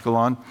modern-day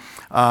Ashkelon.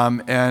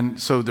 And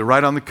so they're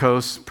right on the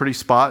coast, pretty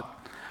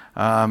spot,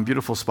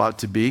 beautiful spot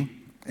to be.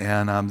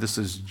 And this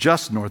is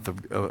just north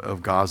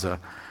of Gaza.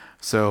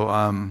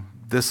 So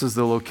this is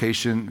the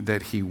location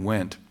that he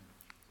went.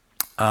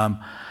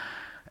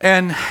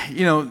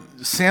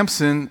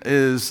 Samson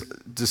is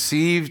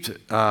deceived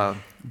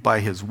by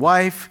his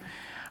wife.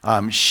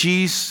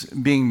 She's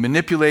being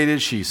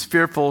manipulated. She's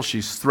fearful.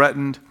 She's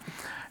threatened.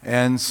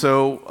 And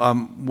so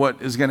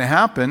what is going to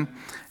happen,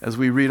 as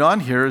we read on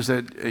here, is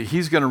that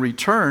he's going to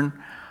return.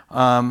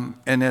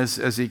 And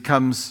as he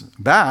comes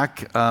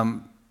back,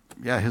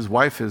 his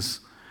wife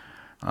is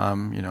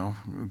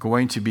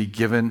going to be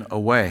given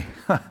away.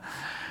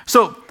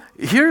 So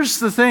here's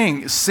the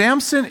thing.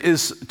 Samson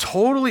is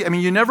totally,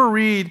 you never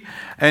read,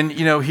 and,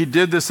 he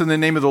did this in the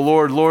name of the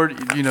Lord.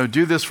 Lord,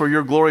 do this for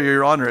your glory or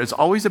your honor. It's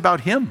always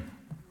about him.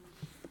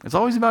 It's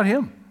always about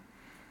him.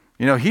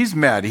 He's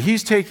mad.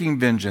 He's taking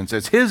vengeance.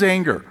 It's his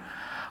anger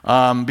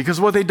because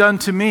of what they've done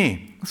to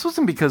me. This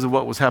wasn't because of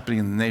what was happening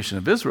in the nation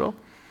of Israel.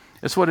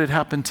 It's what had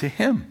happened to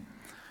him.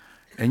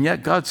 And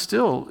yet God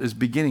still is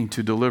beginning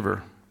to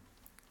deliver.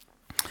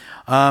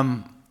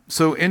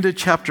 So into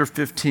chapter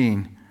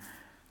 15,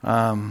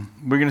 we're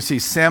going to see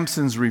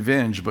Samson's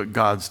revenge, but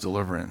God's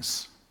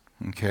deliverance.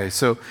 Okay,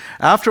 so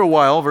after a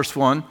while, verse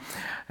 1,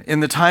 in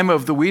the time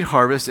of the wheat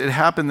harvest, it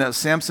happened that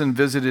Samson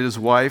visited his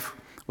wife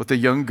with a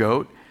young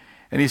goat,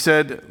 and he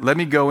said, let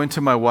me go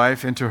into my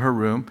wife, into her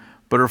room,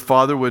 but her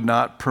father would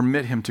not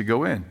permit him to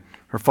go in.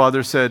 Her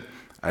father said,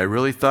 I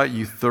really thought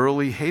you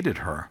thoroughly hated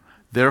her.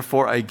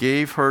 Therefore, I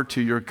gave her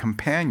to your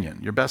companion,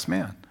 your best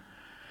man.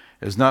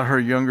 Is not her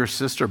younger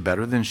sister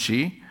better than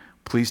she?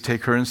 Please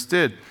take her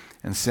instead.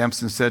 And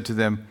Samson said to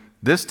them,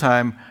 this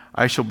time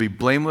I shall be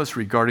blameless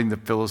regarding the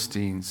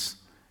Philistines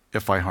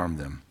if I harm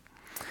them.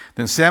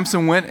 Then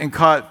Samson went and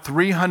caught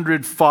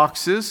 300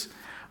 foxes.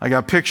 I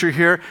got a picture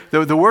here.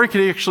 The word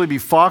could actually be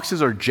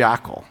foxes or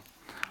jackal.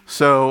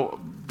 So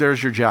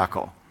there's your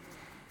jackal.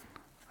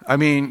 I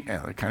mean, yeah,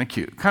 they're kind of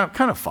cute,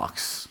 kind of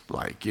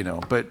fox-like,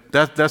 but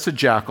that's a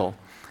jackal.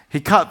 He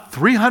caught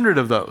 300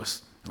 of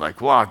those.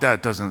 Like, wow,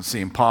 that doesn't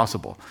seem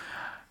possible.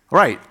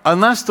 Right,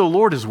 unless the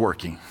Lord is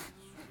working.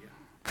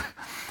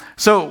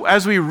 So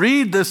as we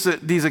read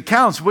these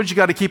accounts, what you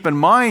got to keep in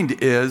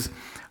mind is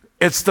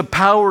it's the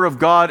power of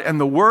God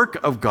and the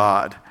work of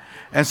God.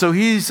 And so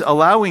he's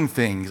allowing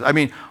things. I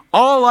mean,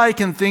 all I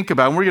can think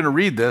about, and we're going to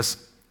read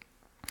this,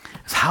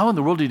 is how in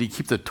the world did he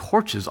keep the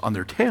torches on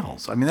their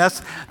tails? I mean,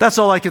 that's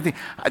all I can think.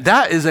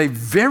 That is a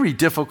very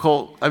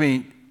difficult,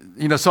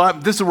 so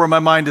this is where my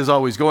mind is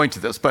always going to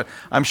this, but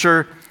I'm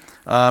sure,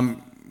 how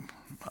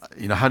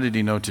did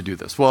he know to do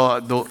this? Well,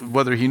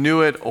 whether he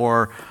knew it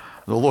or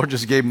the Lord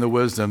just gave him the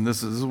wisdom,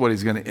 this is what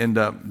he's going to end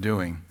up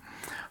doing.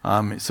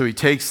 So he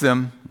takes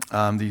them,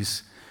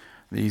 these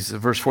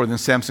verse 4, then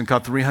Samson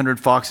caught 300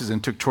 foxes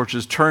and took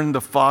torches, turned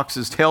the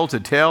foxes tail to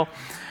tail,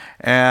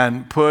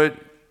 and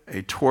put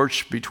a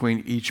torch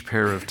between each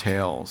pair of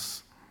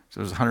tails.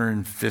 So there's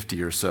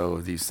 150 or so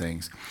of these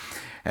things.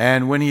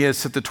 And when he had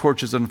set the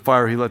torches on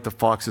fire, he let the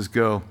foxes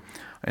go.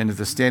 And at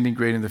the standing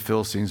grain of the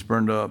Philistines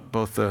burned up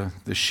both the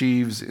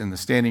sheaves in the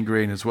standing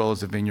grain as well as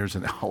the vineyards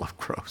and the olive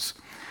groves.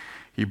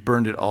 He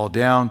burned it all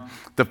down.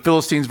 The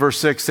Philistines, verse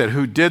 6, said,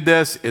 who did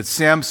this? It's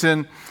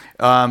Samson,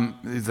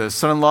 the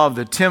son-in-law of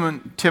the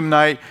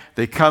Timnite.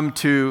 They come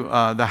to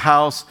the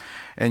house,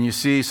 and you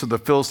see, so the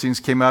Philistines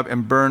came up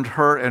and burned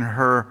her and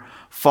her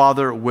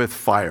father with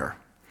fire.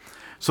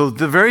 So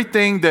the very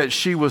thing that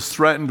she was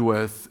threatened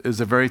with is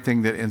the very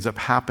thing that ends up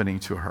happening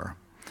to her.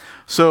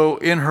 So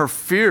in her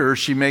fear,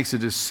 she makes a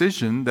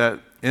decision that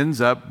ends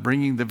up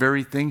bringing the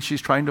very thing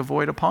she's trying to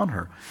avoid upon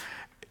her.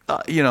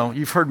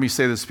 You've heard me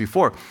say this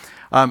before.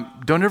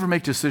 Don't ever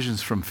make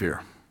decisions from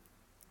fear.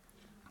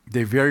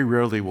 They very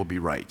rarely will be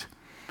right.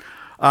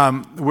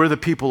 We're the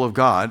people of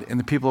God, and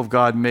the people of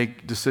God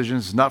make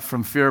decisions not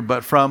from fear,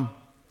 but from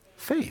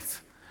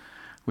faith.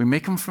 We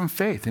make them from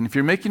faith. And if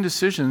you're making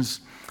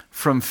decisions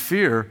from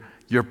fear,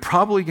 you're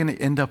probably going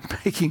to end up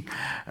making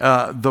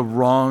the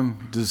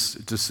wrong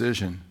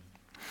decision.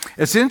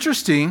 It's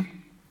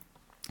interesting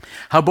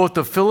how both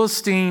the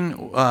Philistine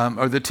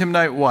or the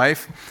Timnite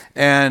wife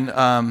and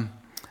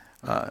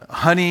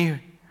honey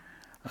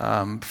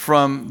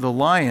from the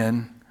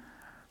lion,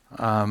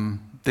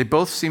 they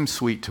both seemed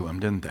sweet to him,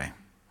 didn't they?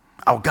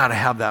 Oh, got to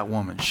have that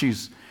woman.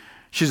 She's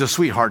a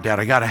sweetheart, Dad.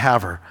 I got to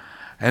have her.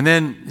 And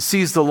then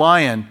sees the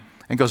lion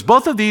and goes,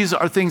 both of these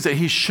are things that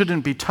he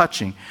shouldn't be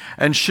touching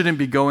and shouldn't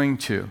be going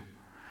to.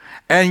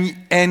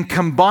 And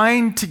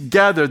combined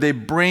together, they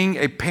bring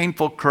a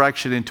painful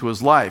correction into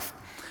his life.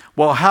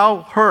 Well,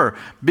 how her?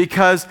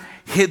 Because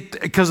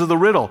of the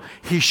riddle.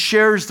 He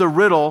shares the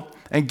riddle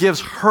and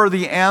gives her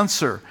the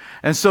answer.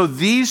 And so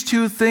these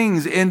two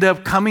things end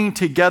up coming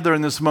together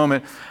in this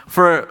moment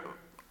for,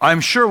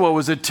 I'm sure, what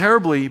was a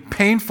terribly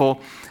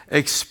painful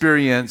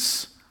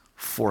experience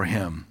for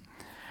him.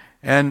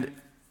 And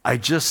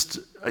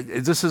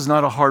this is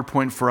not a hard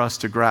point for us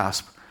to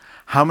grasp.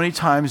 How many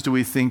times do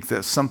we think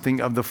that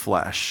something of the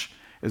flesh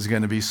is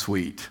going to be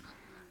sweet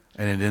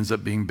and it ends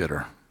up being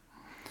bitter?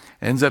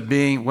 It ends up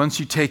being, once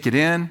you take it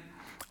in,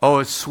 oh,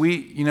 it's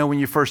sweet, when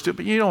you first do it,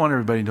 but you don't want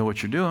everybody to know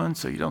what you're doing,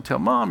 so you don't tell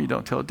mom, you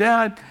don't tell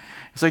dad.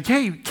 It's like,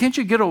 hey, can't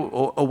you get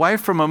a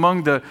wife from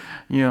among the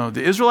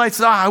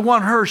Israelites? I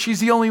want her. She's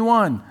the only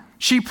one.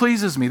 She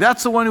pleases me.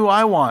 That's the one who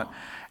I want.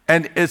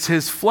 And it's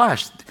his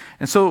flesh.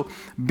 And so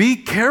be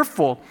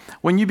careful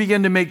when you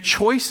begin to make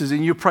choices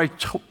and you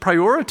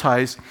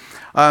prioritize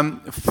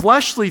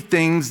fleshly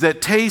things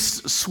that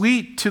taste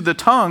sweet to the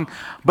tongue,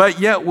 but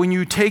yet when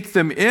you take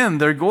them in,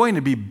 they're going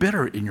to be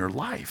bitter in your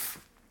life.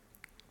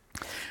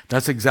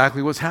 That's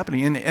exactly what's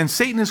happening. And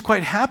Satan is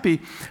quite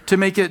happy to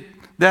make it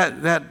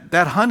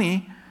that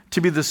honey to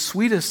be the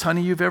sweetest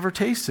honey you've ever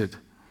tasted.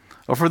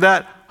 Or for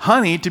that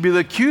honey to be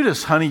the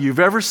cutest honey you've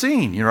ever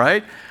seen,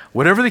 right?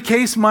 Whatever the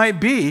case might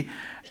be.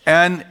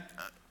 And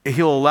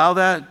he'll allow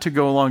that to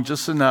go along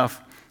just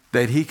enough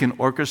that he can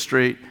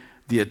orchestrate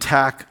the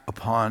attack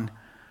upon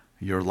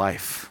your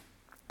life.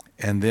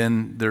 And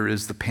then there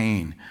is the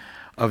pain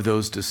of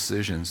those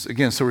decisions.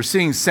 Again, so we're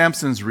seeing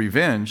Samson's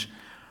revenge,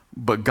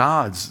 but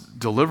God's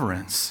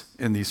deliverance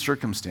in these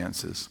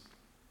circumstances.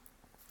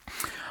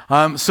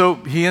 So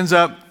he ends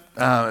up,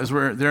 as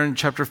we're there in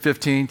chapter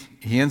 15,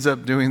 he ends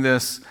up doing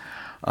this,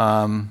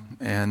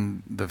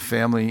 and the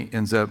family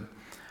ends up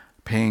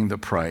paying the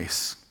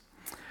price.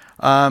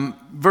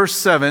 Verse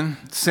 7,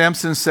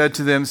 Samson said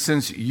to them,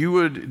 since you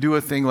would do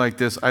a thing like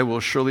this, I will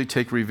surely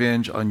take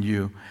revenge on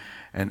you,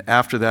 and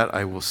after that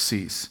I will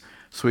cease.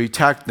 So he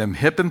attacked them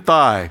hip and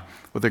thigh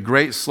with a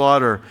great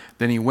slaughter.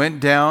 Then he went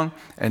down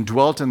and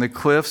dwelt in the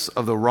cliffs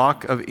of the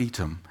rock of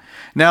Etam.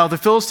 Now the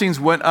Philistines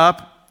went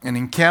up and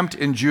encamped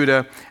in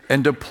Judah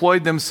and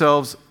deployed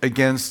themselves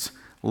against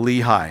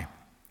Lehi.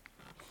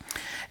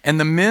 And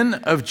the men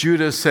of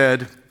Judah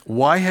said,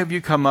 "Why have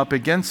you come up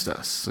against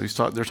us?" So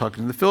they're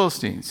talking to the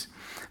Philistines.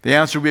 They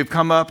answered, "We have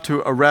come up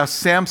to arrest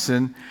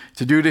Samson,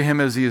 to do to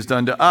him as he has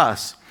done to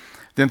us."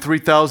 Then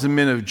 3,000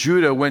 men of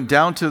Judah went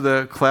down to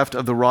the cleft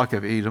of the rock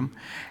of Etam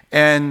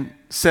and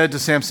said to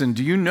Samson,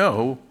 "Do you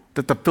know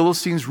that the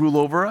Philistines rule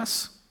over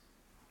us?"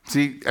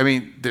 See, I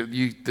mean,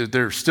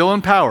 they're still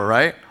in power,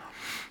 right?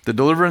 The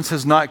deliverance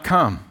has not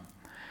come.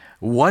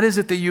 What is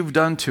it that you've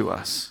done to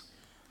us?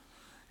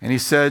 And he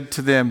said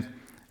to them,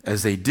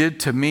 "As they did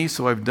to me,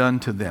 so I've done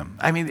to them."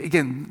 I mean,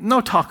 again,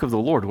 no talk of the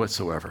Lord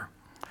whatsoever.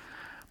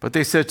 But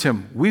they said to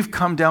him, "We've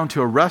come down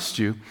to arrest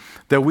you,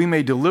 that we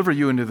may deliver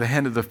you into the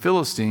hand of the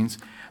Philistines."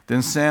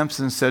 Then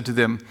Samson said to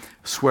them,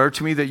 "Swear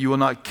to me that you will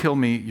not kill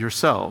me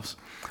yourselves."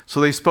 So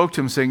they spoke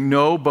to him, saying,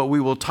 "No, but we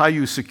will tie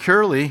you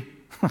securely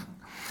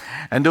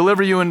and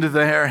deliver you into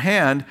their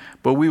hand,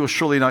 but we will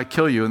surely not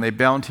kill you." And they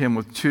bound him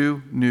with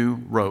 2 new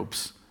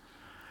ropes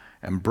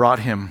and brought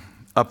him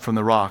up from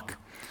the rock.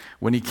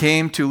 When he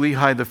came to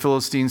Lehi, the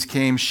Philistines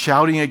came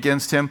shouting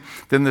against him.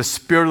 Then the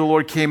Spirit of the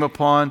Lord came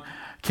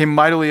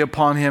mightily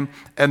upon him,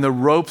 and the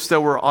ropes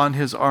that were on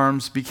his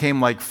arms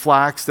became like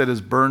flax that is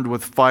burned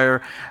with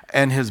fire,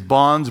 and his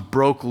bonds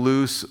broke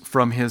loose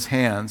from his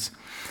hands.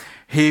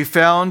 He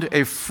found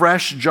a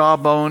fresh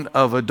jawbone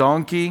of a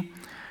donkey,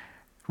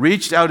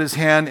 reached out his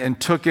hand and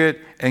took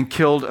it and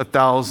killed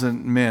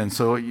 1,000 men.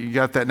 So you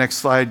got that next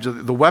slide.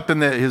 The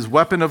weapon, his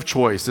weapon of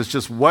choice. It's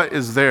just what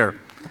is there.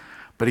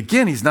 But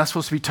again, he's not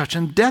supposed to be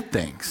touching dead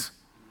things.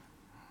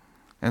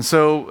 And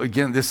so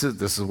again, this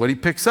is what he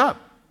picks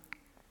up.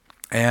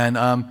 And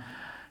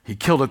he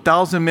killed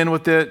 1,000 men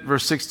with it.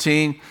 Verse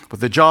 16, with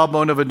the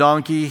jawbone of a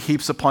donkey,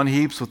 heaps upon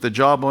heaps. With the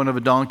jawbone of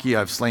a donkey,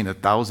 I've slain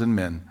 1,000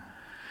 men.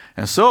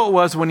 And so it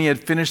was when he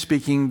had finished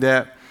speaking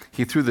that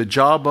he threw the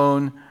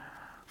jawbone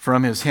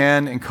from his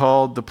hand and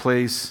called the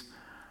place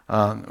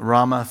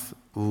Ramath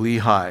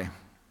Lehi.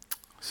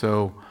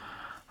 So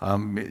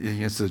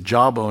it's a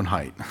jawbone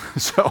height.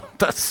 So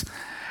that's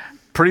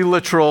pretty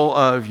literal.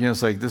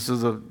 It's like this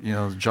is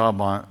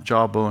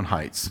jawbone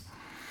heights.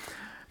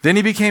 Then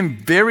he became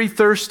very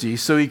thirsty,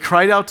 so he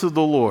cried out to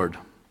the Lord.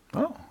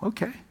 Oh,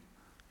 okay.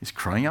 He's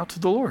crying out to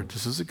the Lord.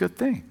 This is a good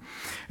thing.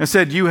 And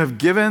said, "You have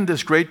given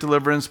this great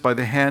deliverance by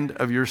the hand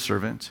of your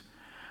servant,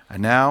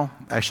 and now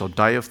I shall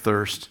die of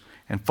thirst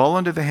and fall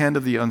into the hand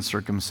of the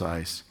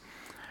uncircumcised."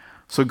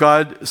 So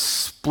God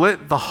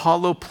split the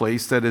hollow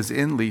place that is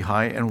in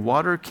Lehi, and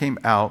water came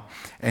out,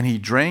 and he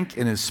drank,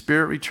 and his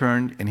spirit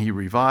returned, and he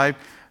revived.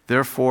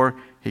 Therefore,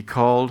 he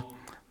called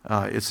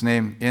its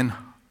name in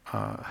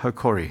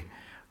Hakori,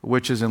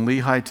 which is in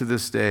Lehi to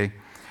this day,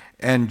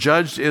 and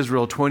judged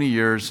Israel 20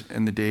 years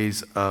in the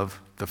days of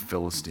the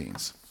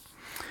Philistines.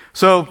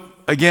 So,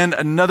 again,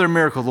 another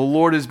miracle. The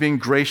Lord is being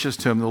gracious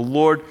to him. The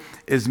Lord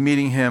is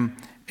meeting him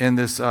in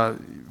this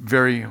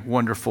very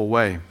wonderful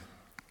way.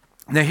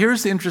 Now,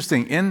 here's the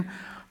interesting. In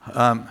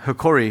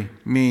Hakori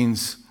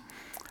means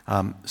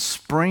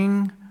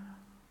spring,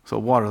 so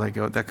water, like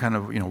that kind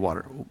of,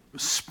 water.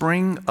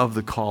 Spring of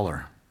the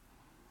caller.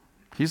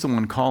 He's the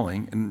one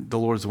calling, and the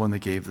Lord's the one that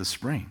gave the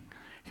spring.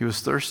 He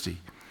was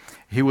thirsty.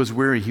 He was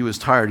weary. He was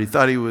tired. He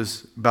thought he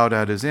was about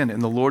at his end.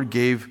 And the Lord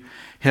gave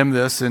him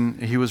this,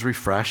 and he was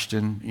refreshed.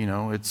 And,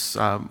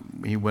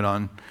 he went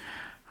on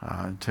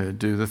to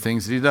do the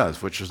things that he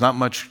does, which is not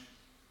much,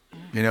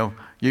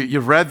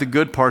 You've read the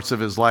good parts of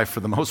his life for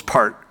the most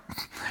part.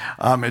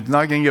 It's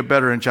not going to get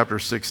better in chapter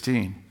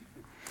 16.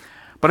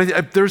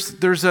 But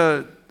there's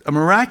a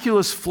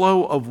miraculous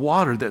flow of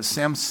water that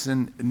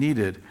Samson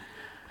needed,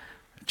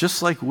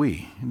 just like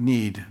we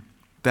need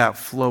that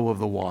flow of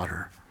the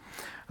water.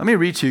 Let me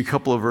read to you a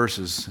couple of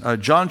verses.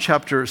 John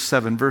chapter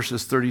 7,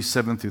 verses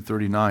 37 through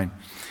 39.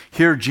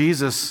 Here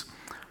Jesus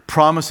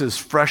promises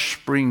fresh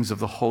springs of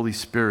the Holy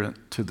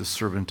Spirit to the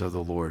servant of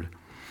the Lord.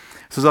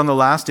 It says, "On the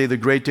last day, the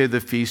great day of the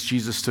feast,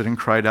 Jesus stood and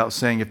cried out,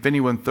 saying, 'If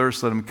anyone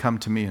thirsts, let him come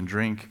to me and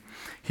drink.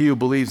 He who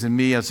believes in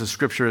me, as the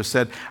scripture has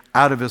said,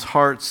 out of his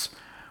hearts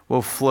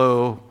will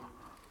flow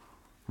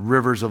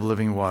rivers of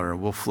living water,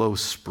 will flow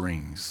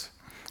springs.'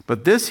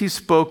 But this he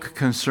spoke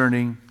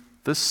concerning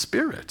the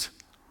Spirit,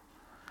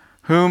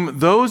 whom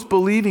those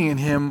believing in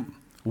him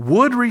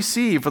would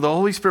receive, for the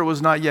Holy Spirit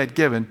was not yet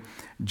given,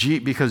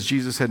 because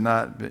Jesus had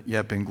not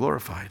yet been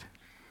glorified."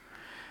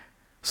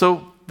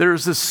 So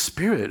there's this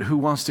Spirit who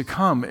wants to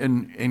come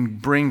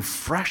and bring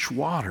fresh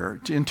water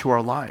into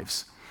our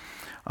lives,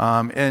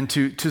 and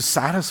to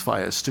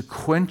satisfy us, to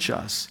quench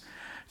us,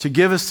 to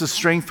give us the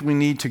strength we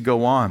need to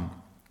go on.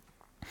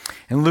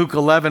 In Luke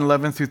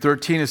 11 through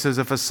 13, it says,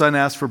 "If a son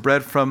asks for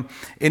bread from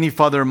any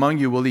father among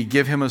you, will he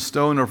give him a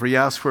stone? Or if he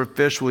asks for a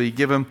fish, will he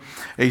give him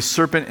a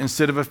serpent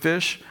instead of a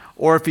fish?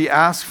 Or if he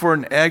asks for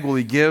an egg, will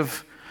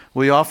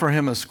he offer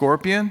him a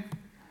scorpion?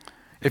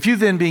 If you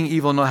then, being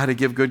evil, know how to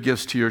give good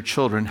gifts to your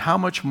children, how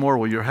much more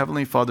will your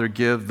heavenly Father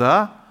give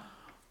the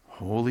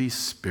Holy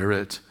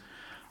Spirit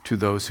to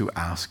those who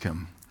ask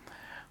him.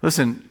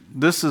 Listen,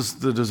 this is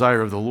the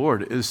desire of the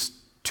Lord, is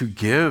to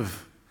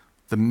give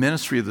the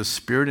ministry of the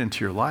Spirit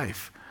into your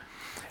life.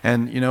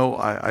 And,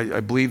 I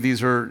believe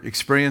these are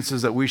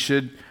experiences that we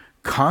should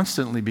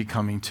constantly be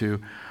coming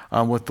to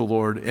with the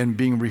Lord and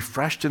being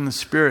refreshed in the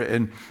Spirit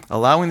and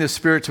allowing the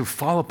Spirit to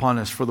fall upon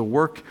us for the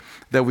work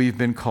that we've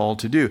been called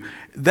to do.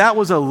 That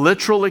was a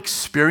literal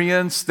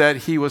experience that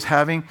he was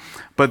having,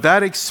 but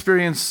that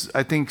experience,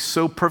 I think,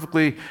 so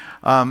perfectly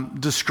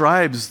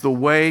describes the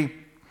way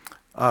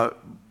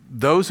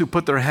those who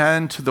put their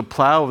hand to the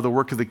plow of the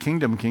work of the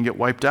kingdom can get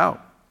wiped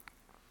out.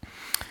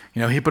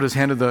 He put his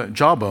hand to the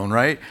jawbone,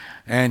 right?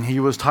 And he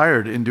was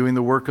tired in doing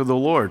the work of the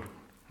Lord.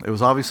 It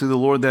was obviously the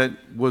Lord that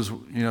was,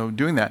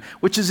 doing that,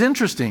 which is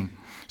interesting.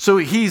 So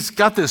he's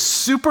got this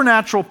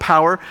supernatural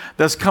power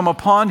that's come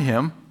upon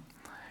him.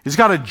 He's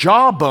got a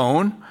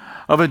jawbone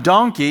of a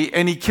donkey,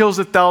 and he kills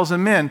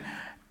 1,000 men,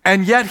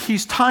 and yet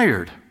he's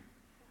tired.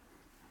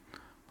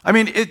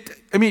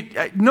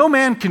 No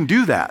man can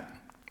do that.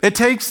 It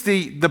takes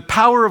the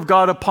power of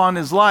God upon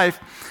his life,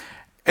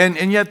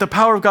 and yet the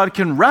power of God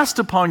can rest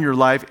upon your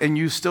life, and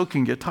you still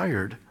can get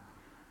tired.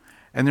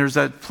 And there's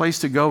that place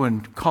to go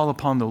and call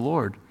upon the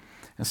Lord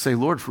and say,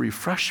 Lord,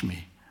 refresh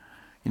me,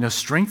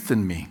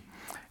 strengthen me.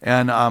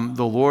 And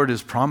the Lord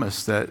has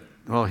promised that,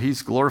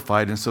 he's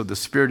glorified, and so the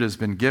Spirit has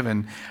been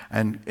given,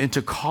 and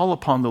to call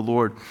upon the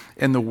Lord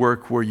in the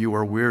work where you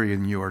are weary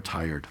and you are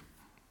tired.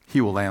 He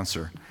will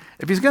answer.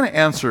 If he's going to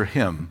answer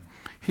him,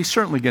 he's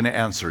certainly going to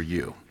answer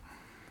you.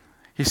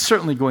 He's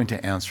certainly going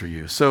to answer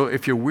you. So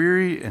if you're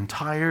weary and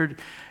tired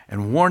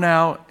and worn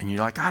out, and you're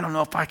like, I don't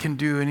know if I can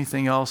do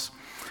anything else,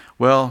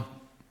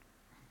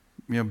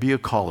 be a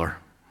caller.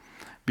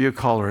 Be a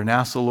caller and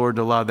ask the Lord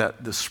to allow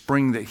the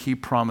spring that he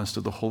promised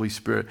of the Holy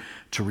Spirit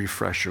to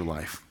refresh your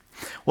life.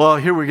 Well,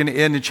 here we're going to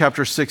end in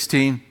chapter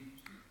 16,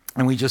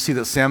 and we just see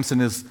that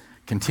Samson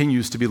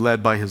continues to be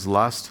led by his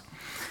lust.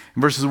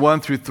 In verses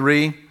 1 through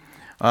 3,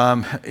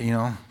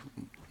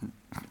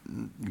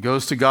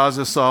 goes to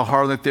Gaza, saw a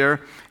harlot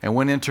there, and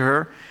went into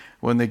her.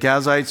 When the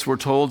Gazites were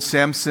told,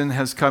 Samson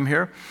has come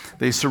here,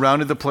 they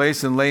surrounded the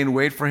place and lay in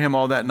wait for him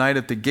all that night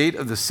at the gate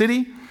of the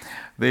city.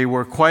 They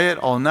were quiet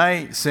all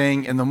night,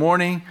 saying, in the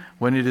morning,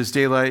 when it is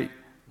daylight,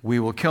 we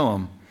will kill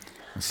him.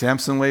 And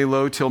Samson lay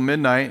low till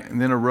midnight, and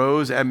then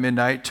arose at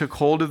midnight, took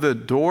hold of the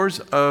doors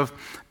of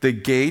the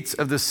gates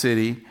of the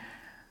city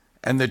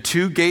and the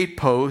 2 gate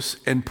posts,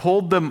 and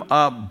pulled them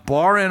up,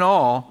 bar and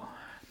all,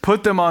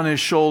 put them on his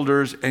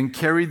shoulders, and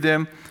carried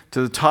them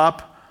to the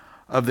top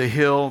of the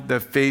hill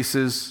that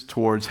faces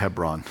towards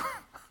Hebron.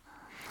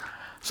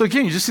 So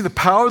again, you just see the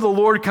power of the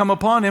Lord come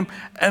upon him,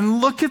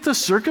 and look at the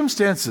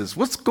circumstances.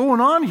 What's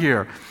going on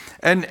here?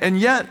 And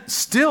yet,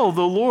 still,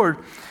 the Lord,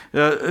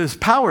 his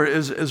power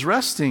is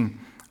resting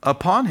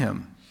upon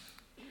him.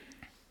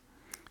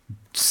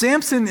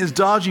 Samson is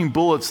dodging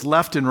bullets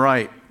left and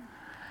right,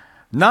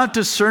 not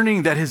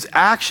discerning that his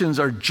actions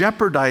are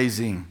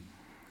jeopardizing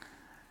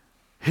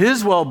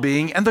his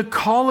well-being and the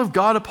call of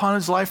God upon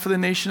his life for the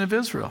nation of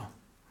Israel.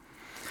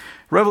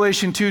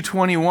 Revelation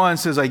 2:21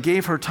 says, I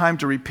gave her time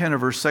to repent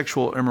of her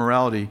sexual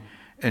immorality,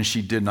 and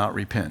she did not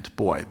repent.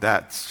 Boy,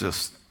 that's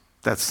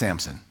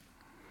Samson.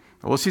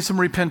 We'll see some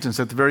repentance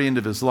at the very end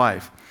of his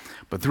life.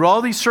 But through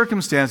all these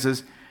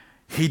circumstances,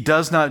 he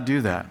does not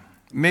do that.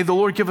 May the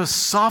Lord give us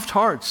soft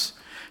hearts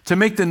to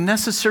make the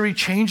necessary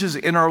changes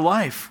in our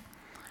life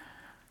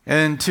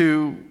and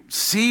to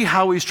see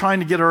how he's trying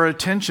to get our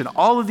attention.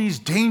 All of these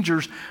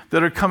dangers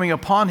that are coming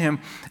upon him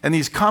and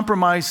these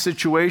compromised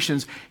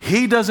situations,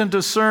 he doesn't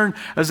discern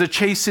as a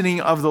chastening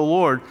of the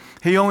Lord.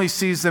 He only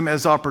sees them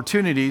as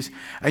opportunities.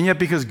 And yet,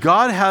 because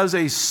God has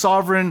a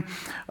sovereign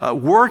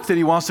work that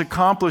he wants to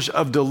accomplish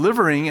of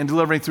delivering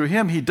through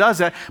him, he does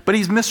that, but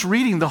he's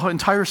misreading the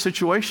entire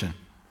situation.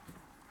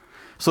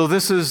 So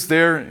this is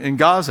there in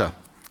Gaza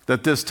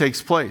that this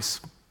takes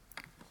place.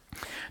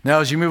 Now,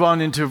 as you move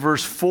on into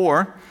verse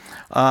 4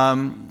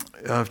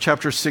 of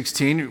chapter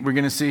 16, we're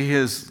going to see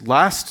his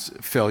last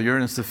failure,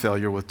 and it's the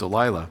failure with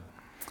Delilah.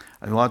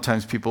 And a lot of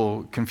times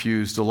people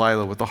confuse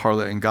Delilah with the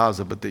harlot in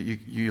Gaza, but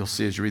you'll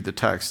see as you read the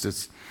text,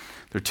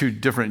 they're 2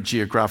 different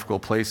geographical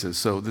places.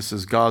 So this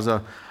is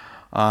Gaza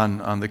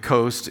on the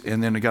coast,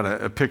 and then we got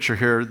a picture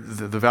here.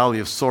 The valley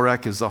of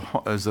Sorek is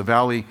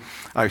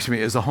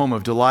the home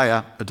of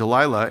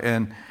Delilah,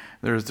 and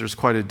there's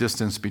quite a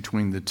distance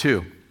between the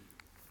 2.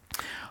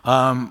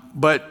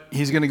 But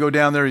he's going to go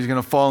down there. He's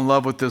going to fall in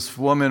love with this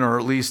woman, or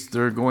at least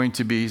they're going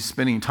to be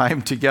spending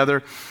time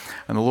together.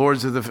 And the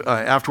lords of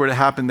afterward it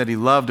happened that he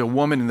loved a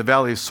woman in the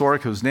valley of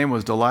Sorek whose name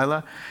was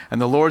Delilah. And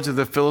the lords of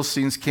the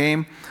Philistines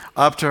came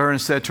up to her and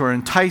said to her,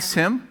 entice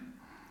him.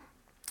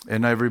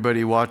 And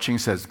everybody watching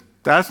says,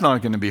 that's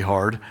not going to be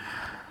hard.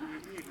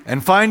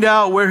 And find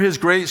out where his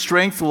great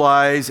strength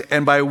lies,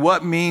 and by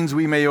what means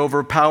we may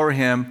overpower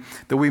him,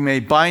 that we may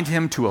bind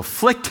him to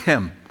afflict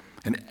him.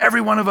 And every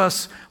one of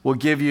us will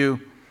give you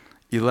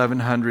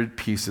 1,100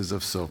 pieces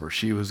of silver.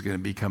 She was going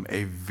to become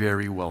a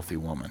very wealthy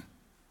woman.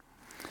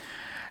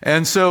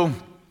 And so,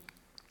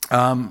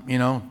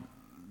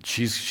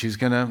 she's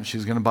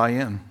gonna buy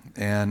in.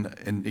 And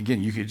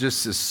again, you could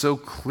just, it's so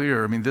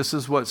clear. I mean, this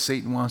is what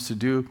Satan wants to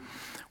do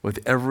with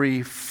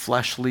every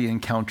fleshly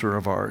encounter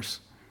of ours.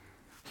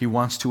 He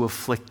wants to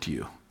afflict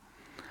you.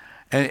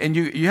 And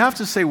you have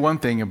to say one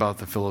thing about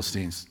the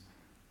Philistines.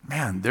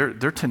 Man,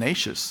 they're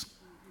tenacious.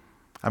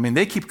 I mean,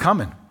 they keep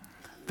coming.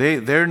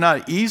 They're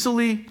not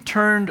easily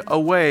turned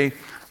away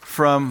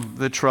from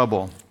the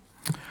trouble.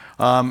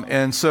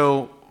 And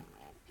so,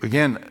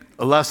 again,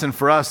 a lesson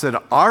for us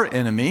that our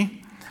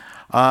enemy,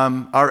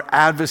 our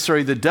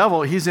adversary, the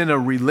devil, he's in a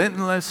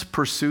relentless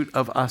pursuit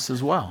of us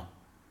as well.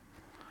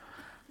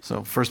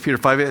 So 1 Peter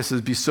 5:8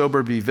 says, be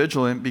sober, be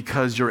vigilant,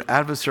 because your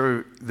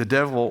adversary, the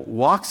devil,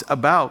 walks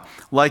about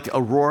like a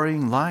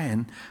roaring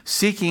lion,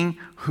 seeking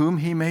whom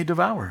he may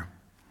devour.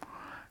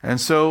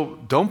 And so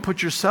don't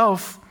put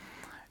yourself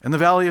in the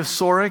valley of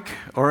Sorek,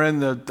 or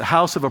in the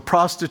house of a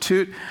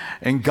prostitute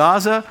in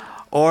Gaza,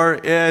 or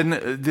in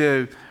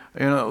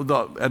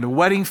at a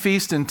wedding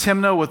feast in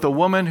Timnah with a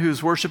woman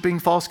who's worshiping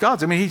false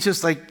gods. I mean,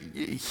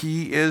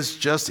 he is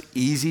just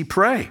easy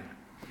prey.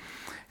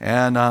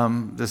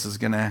 And this is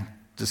going to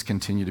just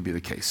continue to be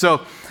the case.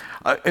 So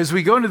as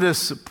we go into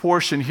this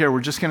portion here,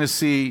 we're just going to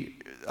see,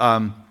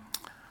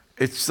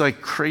 it's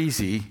like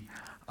crazy.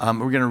 We're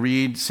going to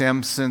read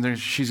Samson.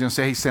 She's going to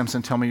say, hey,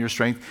 Samson, tell me your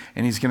strength.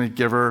 And he's going to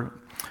give her,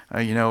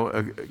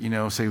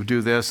 say,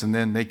 do this. And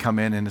then they come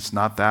in and it's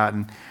not that.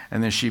 And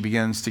then she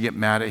begins to get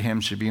mad at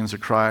him. She begins to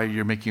cry,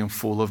 you're making a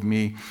fool of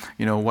me.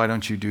 Why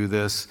don't you do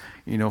this,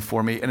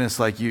 for me? And it's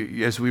like,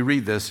 as we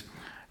read this,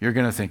 you're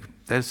going to think,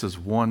 this is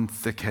one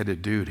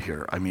thick-headed dude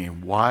here. I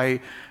mean, why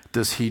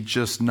does he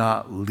just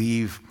not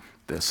leave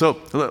this? So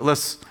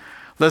let's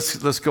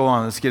go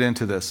on. Let's get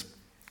into this.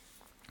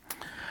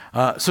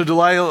 So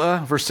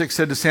Delilah, verse 6,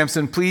 said to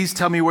Samson, please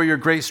tell me where your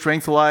great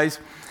strength lies,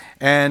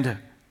 and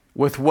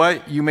with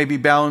what you may be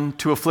bound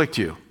to afflict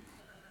you.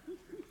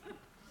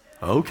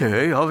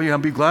 Okay, I'll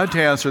be glad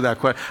to answer that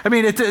question. I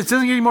mean, it doesn't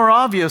get any more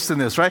obvious than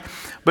this, right?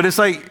 But it's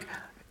like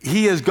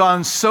he has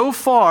gone so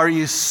far,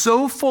 he is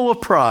so full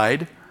of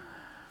pride.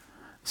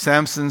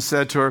 Samson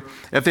said to her,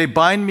 if they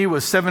bind me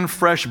with 7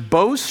 fresh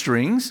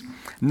bowstrings,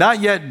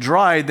 not yet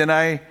dried, then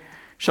I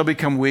shall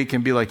become weak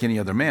and be like any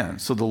other man.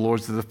 So the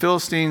lords of the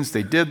Philistines,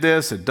 they did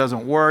this. It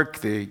doesn't work.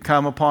 They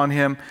come upon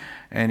him,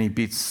 and he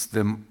beats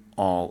them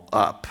all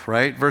up,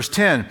 right? Verse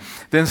 10,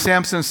 then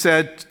Samson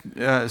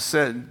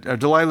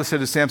Delilah said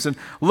to Samson,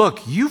 look,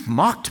 you've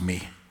mocked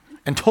me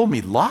and told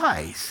me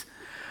lies.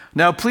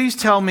 Now please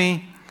tell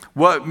me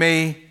what you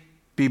may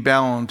be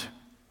bound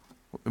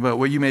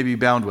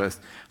with.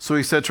 So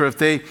he said to her, if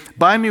they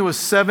bind me with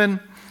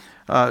 7,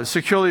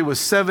 securely with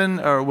 7,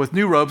 or with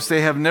new ropes,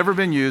 they have never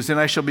been used, and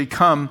I shall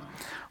become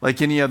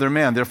like any other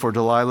man. Therefore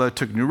Delilah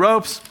took new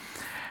ropes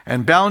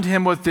and bound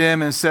him with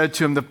them and said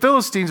to him, the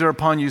Philistines are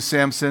upon you,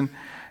 Samson.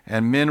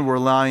 And men were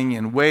lying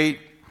in wait,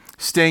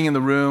 staying in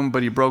the room,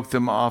 but he broke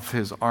them off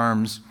his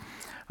arms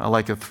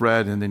like a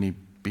thread, and then he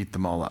beat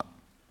them all up.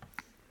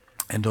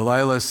 And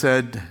Delilah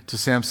said to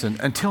Samson,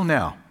 until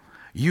now,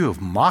 you have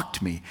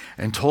mocked me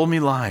and told me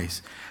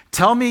lies.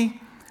 Tell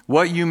me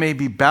what you may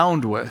be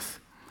bound with.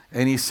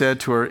 And he said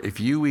to her,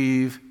 if you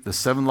weave the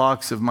 7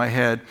 locks of my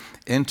head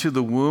into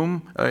the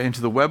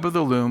web of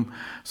the loom.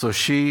 So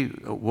she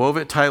wove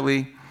it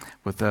tightly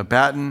with the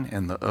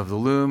batten of the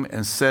loom,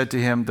 and said to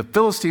him, the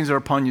Philistines are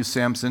upon you,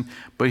 Samson.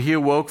 But he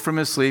awoke from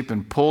his sleep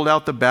and pulled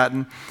out the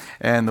batten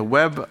and the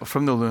web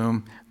from the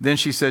loom. Then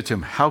she said to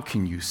him, how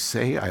can you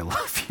say I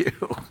love you?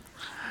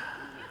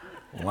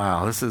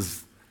 Wow,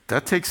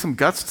 that takes some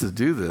guts to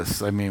do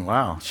this. I mean,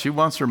 wow, she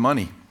wants her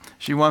money.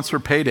 She wants her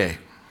payday.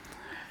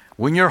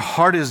 When your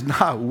heart is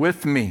not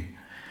with me,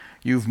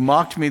 you've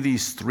mocked me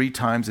these 3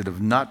 times and have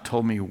not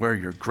told me where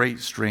your great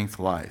strength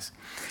lies.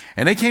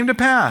 And it came to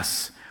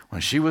pass, when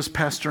she was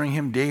pestering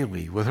him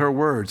daily with her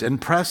words and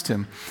pressed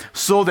him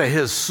so that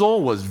his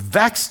soul was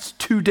vexed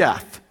to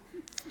death.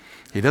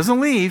 He doesn't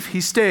leave, he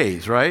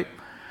stays, right?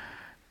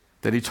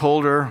 That he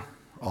told her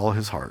all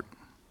his heart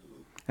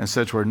and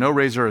said to her, no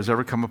razor has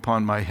ever come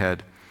upon my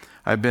head.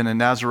 I've been a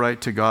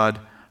Nazirite to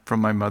God from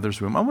my mother's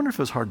womb. I wonder if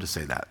it's hard to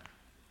say that.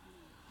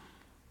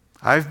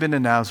 I've been a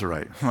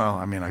Nazirite. Well,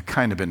 I mean, I've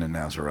kind of been a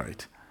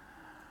Nazirite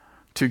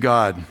to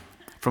God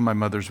from my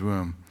mother's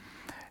womb.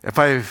 If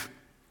I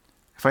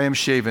am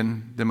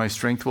shaven, then my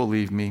strength will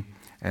leave me,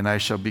 and I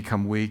shall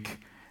become weak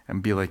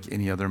and be like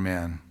any other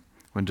man.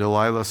 When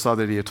Delilah saw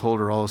that he had told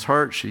her all his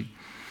heart, she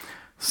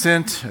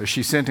sent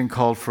and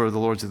called for the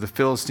lords of the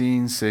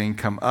Philistines, saying,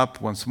 come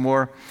up once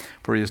more,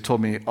 for he has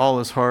told me all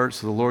his heart.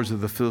 So the lords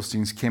of the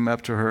Philistines came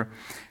up to her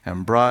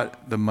and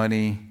brought the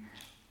money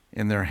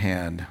in their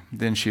hand.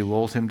 Then she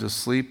lulled him to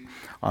sleep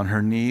on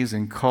her knees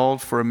and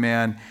called for a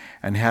man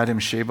and had him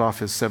shave off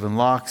his 7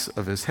 locks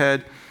of his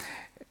head.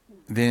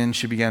 Then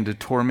she began to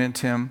torment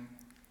him,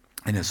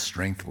 and his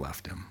strength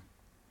left him.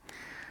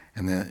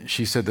 And then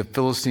she said, the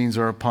Philistines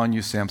are upon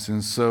you,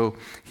 Samson. So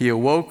he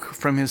awoke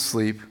from his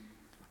sleep,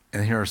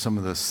 and here are some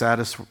of the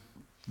saddest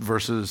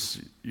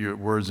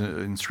words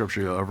in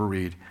Scripture you'll ever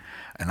read.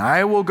 And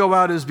I will go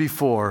out as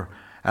before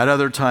at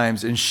other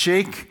times and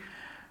shake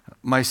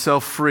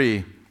myself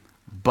free,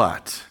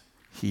 but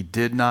he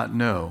did not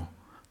know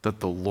that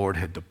the Lord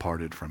had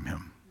departed from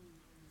him.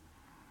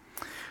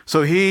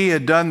 So he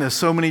had done this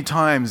so many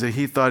times that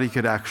he thought he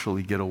could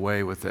actually get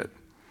away with it.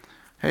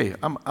 Hey,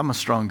 I'm a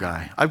strong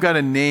guy. I've got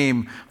a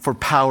name for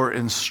power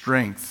and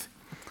strength.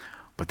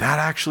 But that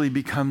actually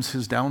becomes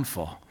his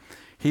downfall.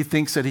 He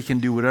thinks that he can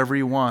do whatever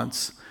he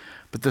wants.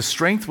 But the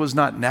strength was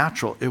not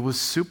natural. It was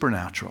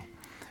supernatural.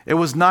 It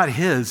was not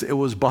his. It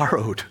was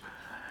borrowed.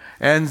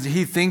 And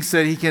he thinks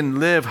that he can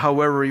live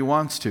however he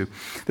wants to.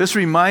 This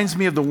reminds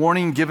me of the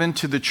warning given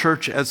to the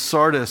church at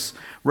Sardis.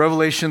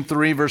 Revelation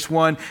 3, verse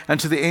 1, and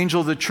to the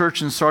angel of the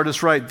church in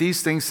Sardis write,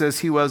 these things says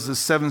he was the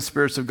seven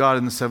spirits of God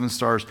and the seven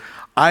stars.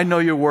 I know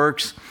your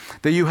works,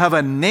 that you have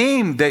a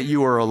name that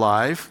you are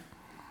alive.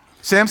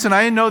 Samson,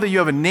 I know that you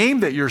have a name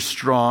that you're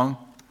strong,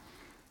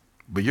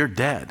 but you're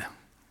dead.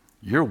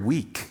 You're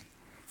weak.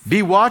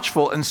 Be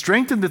watchful and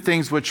strengthen the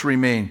things which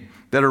remain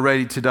that are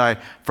ready to die,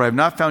 for I have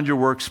not found your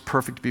works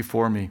perfect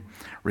before me.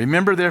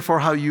 Remember therefore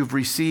how you've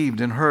received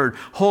and heard.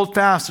 Hold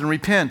fast and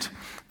repent.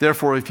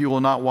 Therefore, if you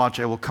will not watch,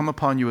 I will come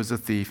upon you as a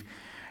thief,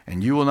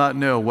 and you will not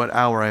know what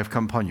hour I have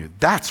come upon you.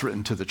 That's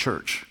written to the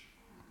church.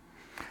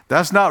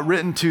 That's not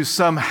written to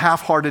some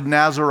half-hearted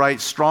Nazarite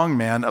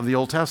strongman of the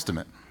Old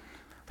Testament.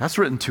 That's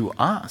written to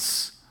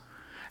us.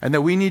 And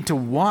that we need to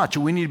watch,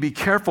 we need to be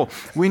careful.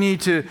 We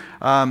need to,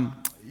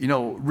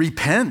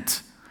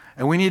 repent.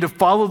 And we need to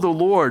follow the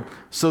Lord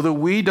so that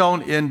we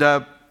don't end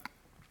up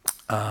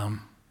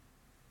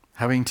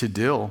having to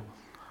deal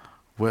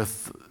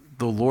with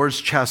the Lord's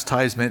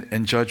chastisement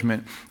and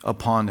judgment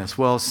upon us.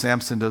 Well,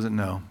 Samson doesn't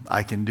know.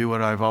 I can do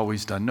what I've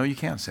always done. No, you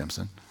can't,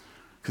 Samson,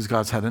 because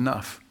God's had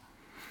enough.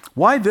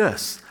 Why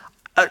this?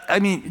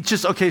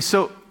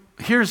 So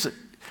here's,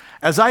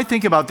 as I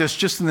think about this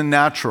just in the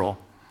natural,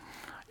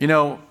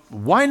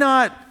 why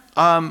not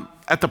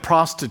at the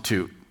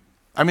prostitute?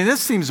 I mean,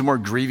 this seems more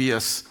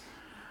grievous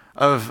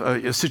of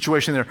a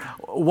situation there.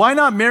 Why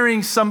not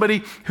marrying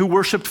somebody who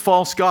worshiped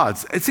false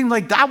gods? It seemed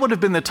like that would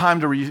have been the time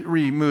to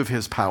remove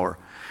his power.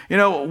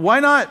 Why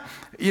not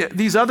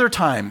these other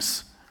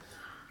times?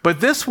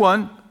 But this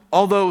one,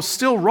 although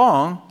still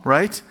wrong,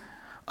 right?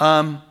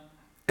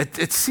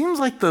 It seems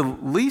like the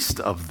least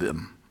of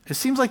them. It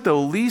seems like the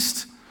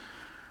least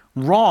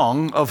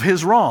wrong of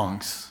his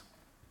wrongs,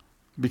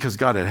 because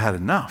God had had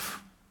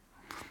enough.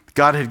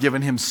 God had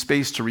given him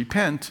space to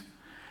repent,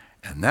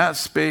 and that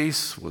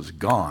space was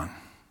gone.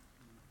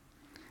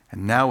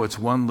 And now it's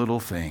one little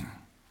thing.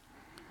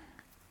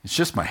 It's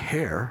just my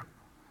hair.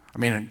 I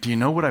mean, do you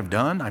know what I've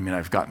done? I mean,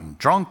 I've gotten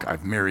drunk.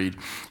 I've married,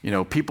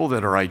 people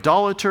that are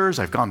idolaters.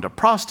 I've gone to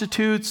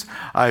prostitutes.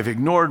 I've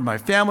ignored my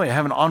family. I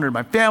haven't honored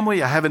my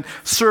family. I haven't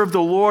served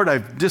the Lord.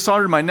 I've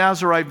dishonored my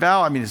Nazirite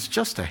vow. I mean, it's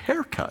just a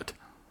haircut.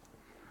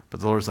 But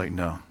the Lord's like,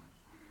 no,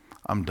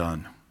 I'm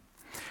done.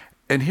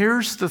 And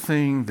here's the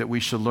thing that we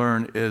should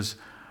learn is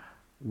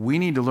we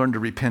need to learn to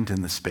repent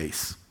in the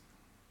space.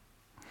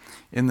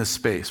 In the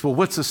space. Well,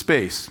 what's the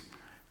space?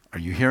 Are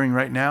you hearing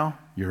right now?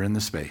 You're in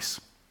the space.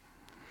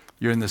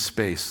 You're in the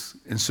space.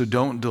 And so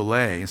don't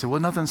delay and say, well,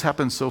 nothing's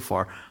happened so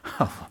far.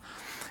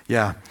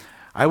 Yeah,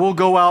 I will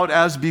go out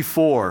as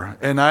before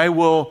and I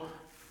will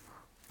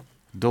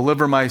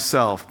deliver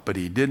myself. But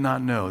he did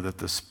not know that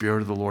the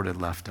Spirit of the Lord had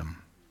left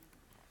him.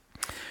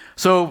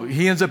 So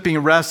he ends up being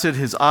arrested.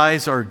 His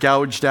eyes are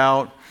gouged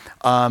out.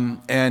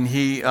 And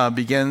he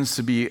begins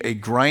to be a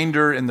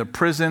grinder in the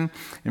prison.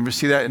 And we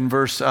see that in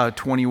verse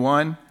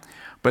 21.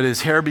 But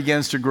his hair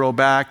begins to grow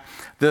back.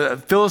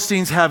 The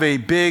Philistines have a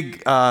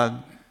big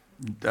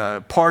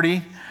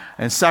party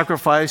and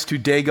sacrifice to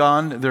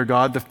Dagon, their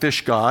god, the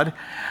fish god.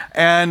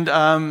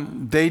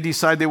 And they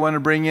decide they want to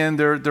bring in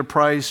their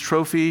prize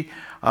trophy,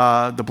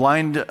 the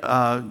blind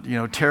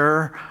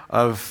terror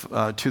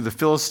to the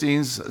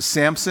Philistines,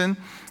 Samson.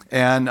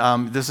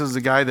 And this is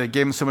the guy that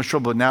gave him so much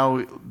trouble. But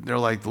now they're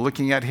like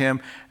looking at him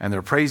and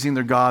they're praising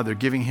their God. They're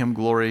giving him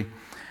glory.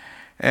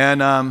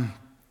 And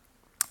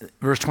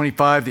verse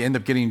 25, they end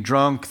up getting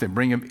drunk. They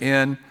bring him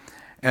in.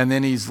 And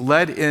then he's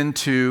led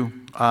into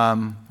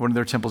one of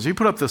their temples. You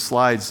put up the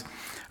slide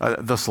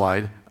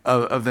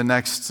of the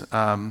next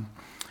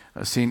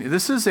scene.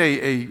 This is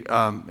a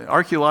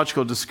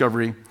archaeological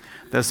discovery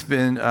that's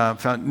been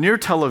found near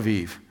Tel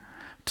Aviv,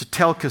 to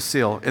Tel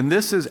Kasil. And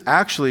this is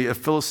actually a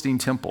Philistine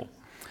temple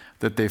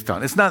that they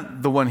found. It's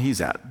not the one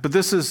he's at, but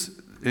this is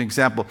an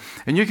example.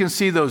 And you can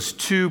see those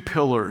two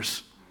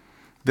pillars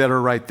that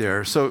are right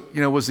there. So,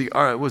 was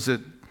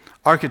it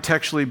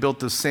architecturally built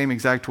the same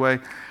exact way?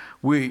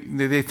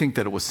 They think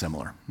that it was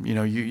similar.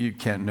 You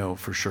can't know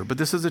for sure. But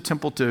this is a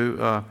temple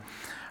to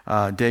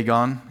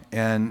Dagon,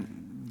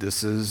 and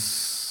this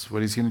is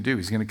what he's going to do.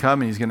 He's going to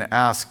come and he's going to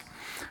ask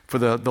for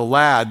the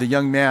lad, the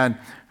young man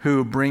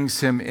who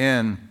brings him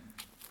in.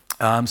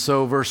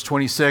 So verse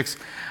 26,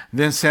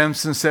 then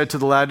Samson said to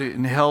the lad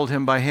and held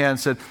him by hand,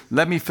 said,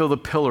 let me feel the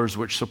pillars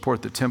which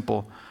support the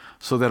temple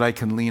so that I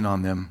can lean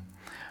on them.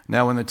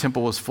 Now when the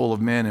temple was full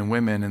of men and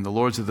women, and the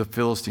lords of the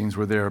Philistines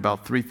were there,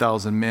 about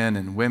 3,000 men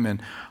and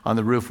women on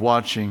the roof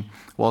watching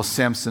while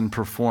Samson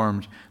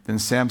performed, then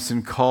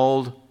Samson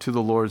called to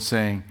the Lord,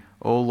 saying,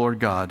 O Lord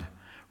God,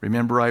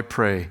 remember, I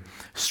pray.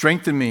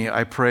 Strengthen me,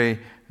 I pray,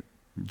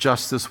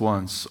 just this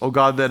once. O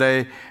God, that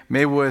I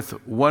may with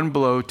one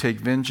blow take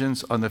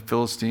vengeance on the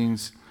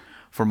Philistines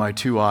for my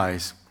 2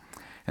 eyes.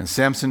 And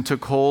Samson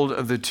took hold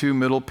of the 2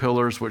 middle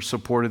pillars which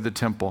supported the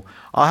temple.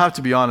 I'll have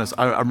to be honest,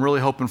 I'm really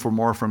hoping for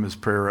more from his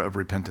prayer of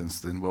repentance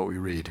than what we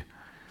read.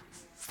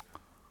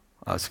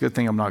 It's a good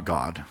thing I'm not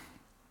God.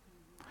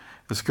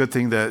 It's a good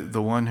thing that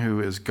the one who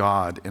is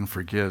God and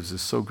forgives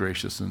is so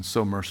gracious and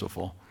so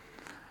merciful.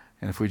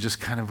 And if we just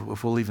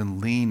if we'll even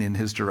lean in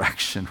his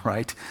direction,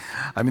 right?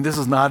 I mean, this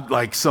is not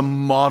like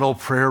some model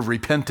prayer of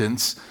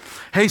repentance.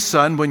 Hey,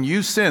 son, when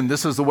you sin,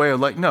 this is the way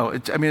no,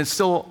 it's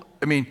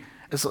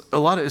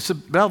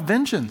about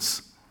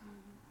vengeance.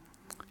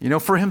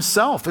 For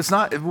himself. It's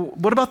not,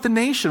 what about the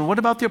nation? What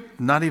about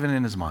not even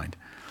in his mind.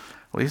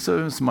 Well,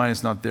 his mind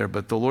is not there,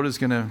 but the Lord is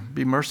going to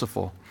be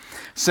merciful.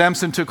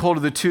 Samson took hold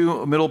of the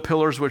 2 middle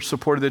pillars which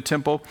supported the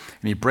temple,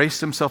 and he braced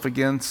himself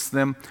against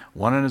them,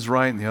 one on his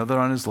right and the other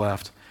on his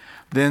left.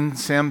 Then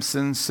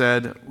Samson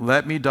said,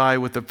 let me die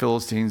with the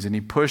Philistines. And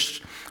he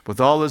pushed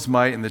with all his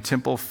might, and the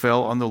temple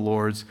fell on the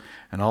lords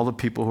and all the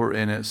people who were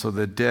in it. So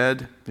the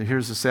dead,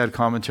 here's a sad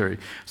commentary.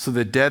 So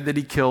the dead that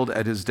he killed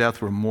at his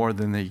death were more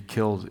than they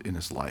killed in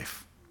his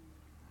life.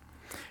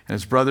 And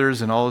his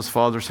brothers and all his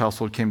father's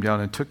household came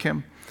down and took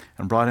him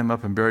and brought him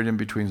up and buried him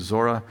between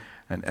Zorah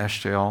and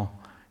Eshtaol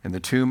in the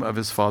tomb of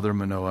his father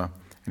Manoah.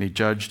 And he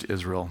judged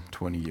Israel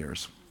 20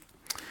 years.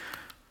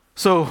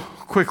 So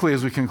quickly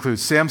as we conclude,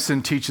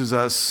 Samson teaches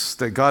us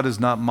that God is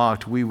not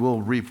mocked. We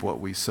will reap what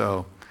we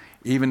sow,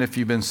 even if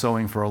you've been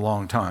sowing for a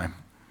long time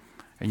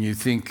and you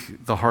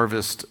think the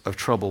harvest of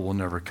trouble will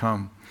never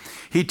come.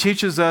 He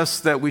teaches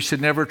us that we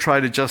should never try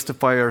to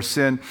justify our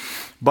sin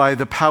by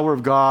the power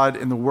of God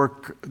and the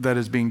work that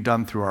is being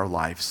done through our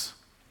lives.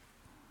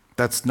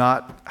 That's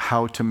not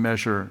how to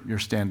measure your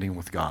standing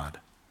with God.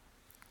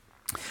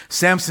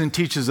 Samson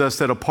teaches us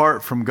that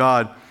apart from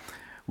God,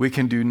 we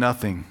can do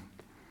nothing,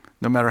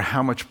 no matter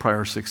how much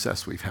prior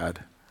success we've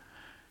had.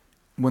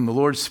 When the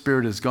Lord's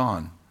Spirit is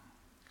gone,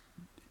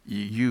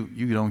 you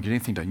don't get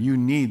anything done. You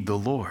need the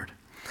Lord.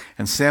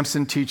 And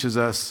Samson teaches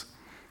us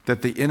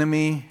that the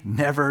enemy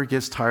never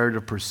gets tired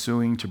of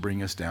pursuing to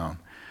bring us down.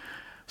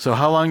 So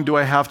how long do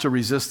I have to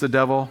resist the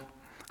devil?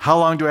 How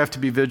long do I have to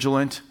be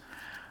vigilant?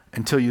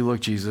 Until you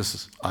look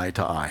Jesus eye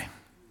to eye.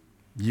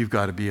 You've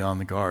got to be on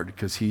the guard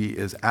because he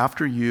is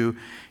after you.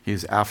 He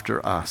is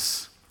after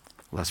us.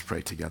 Let's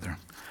pray together.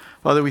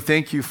 Father, we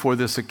thank you for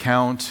this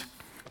account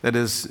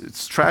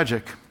it's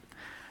tragic.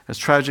 It's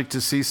tragic to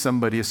see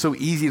somebody. It's so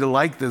easy to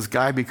like this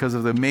guy because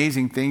of the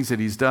amazing things that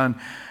he's done.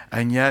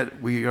 And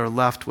yet we are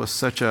left with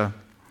such an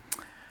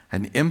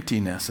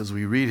emptiness as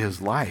we read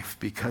his life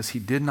because he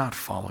did not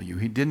follow you.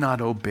 He did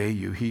not obey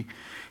you. He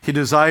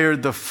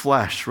desired the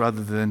flesh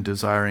rather than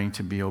desiring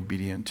to be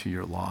obedient to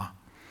your law.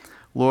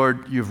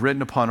 Lord, you've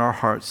written upon our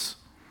hearts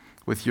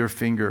with your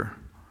finger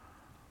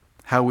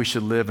how we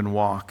should live and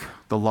walk,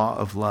 the law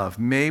of love.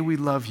 May we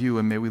love you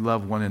and may we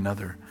love one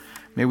another.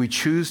 May we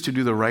choose to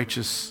do the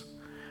righteous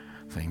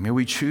thing. May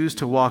we choose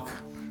to walk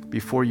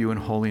before you in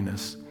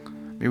holiness.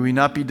 May we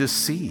not be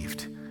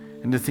deceived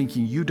into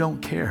thinking you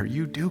don't care.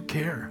 You do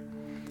care.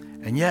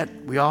 And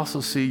yet we also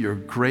see your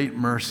great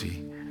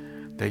mercy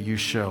that you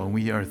show, and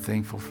we are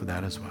thankful for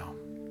that as well.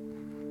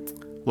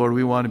 Lord,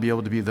 we want to be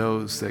able to be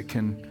those that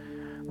can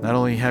not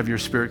only have your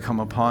Spirit come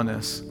upon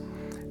us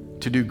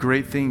to do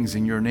great things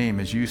in your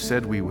name as you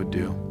said we would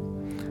do,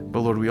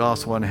 but Lord, we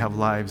also want to have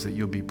lives that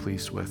you'll be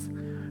pleased with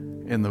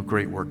in the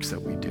great works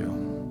that we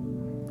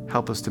do.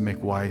 Help us to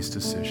make wise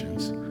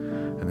decisions.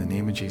 In the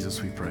name of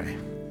Jesus we pray.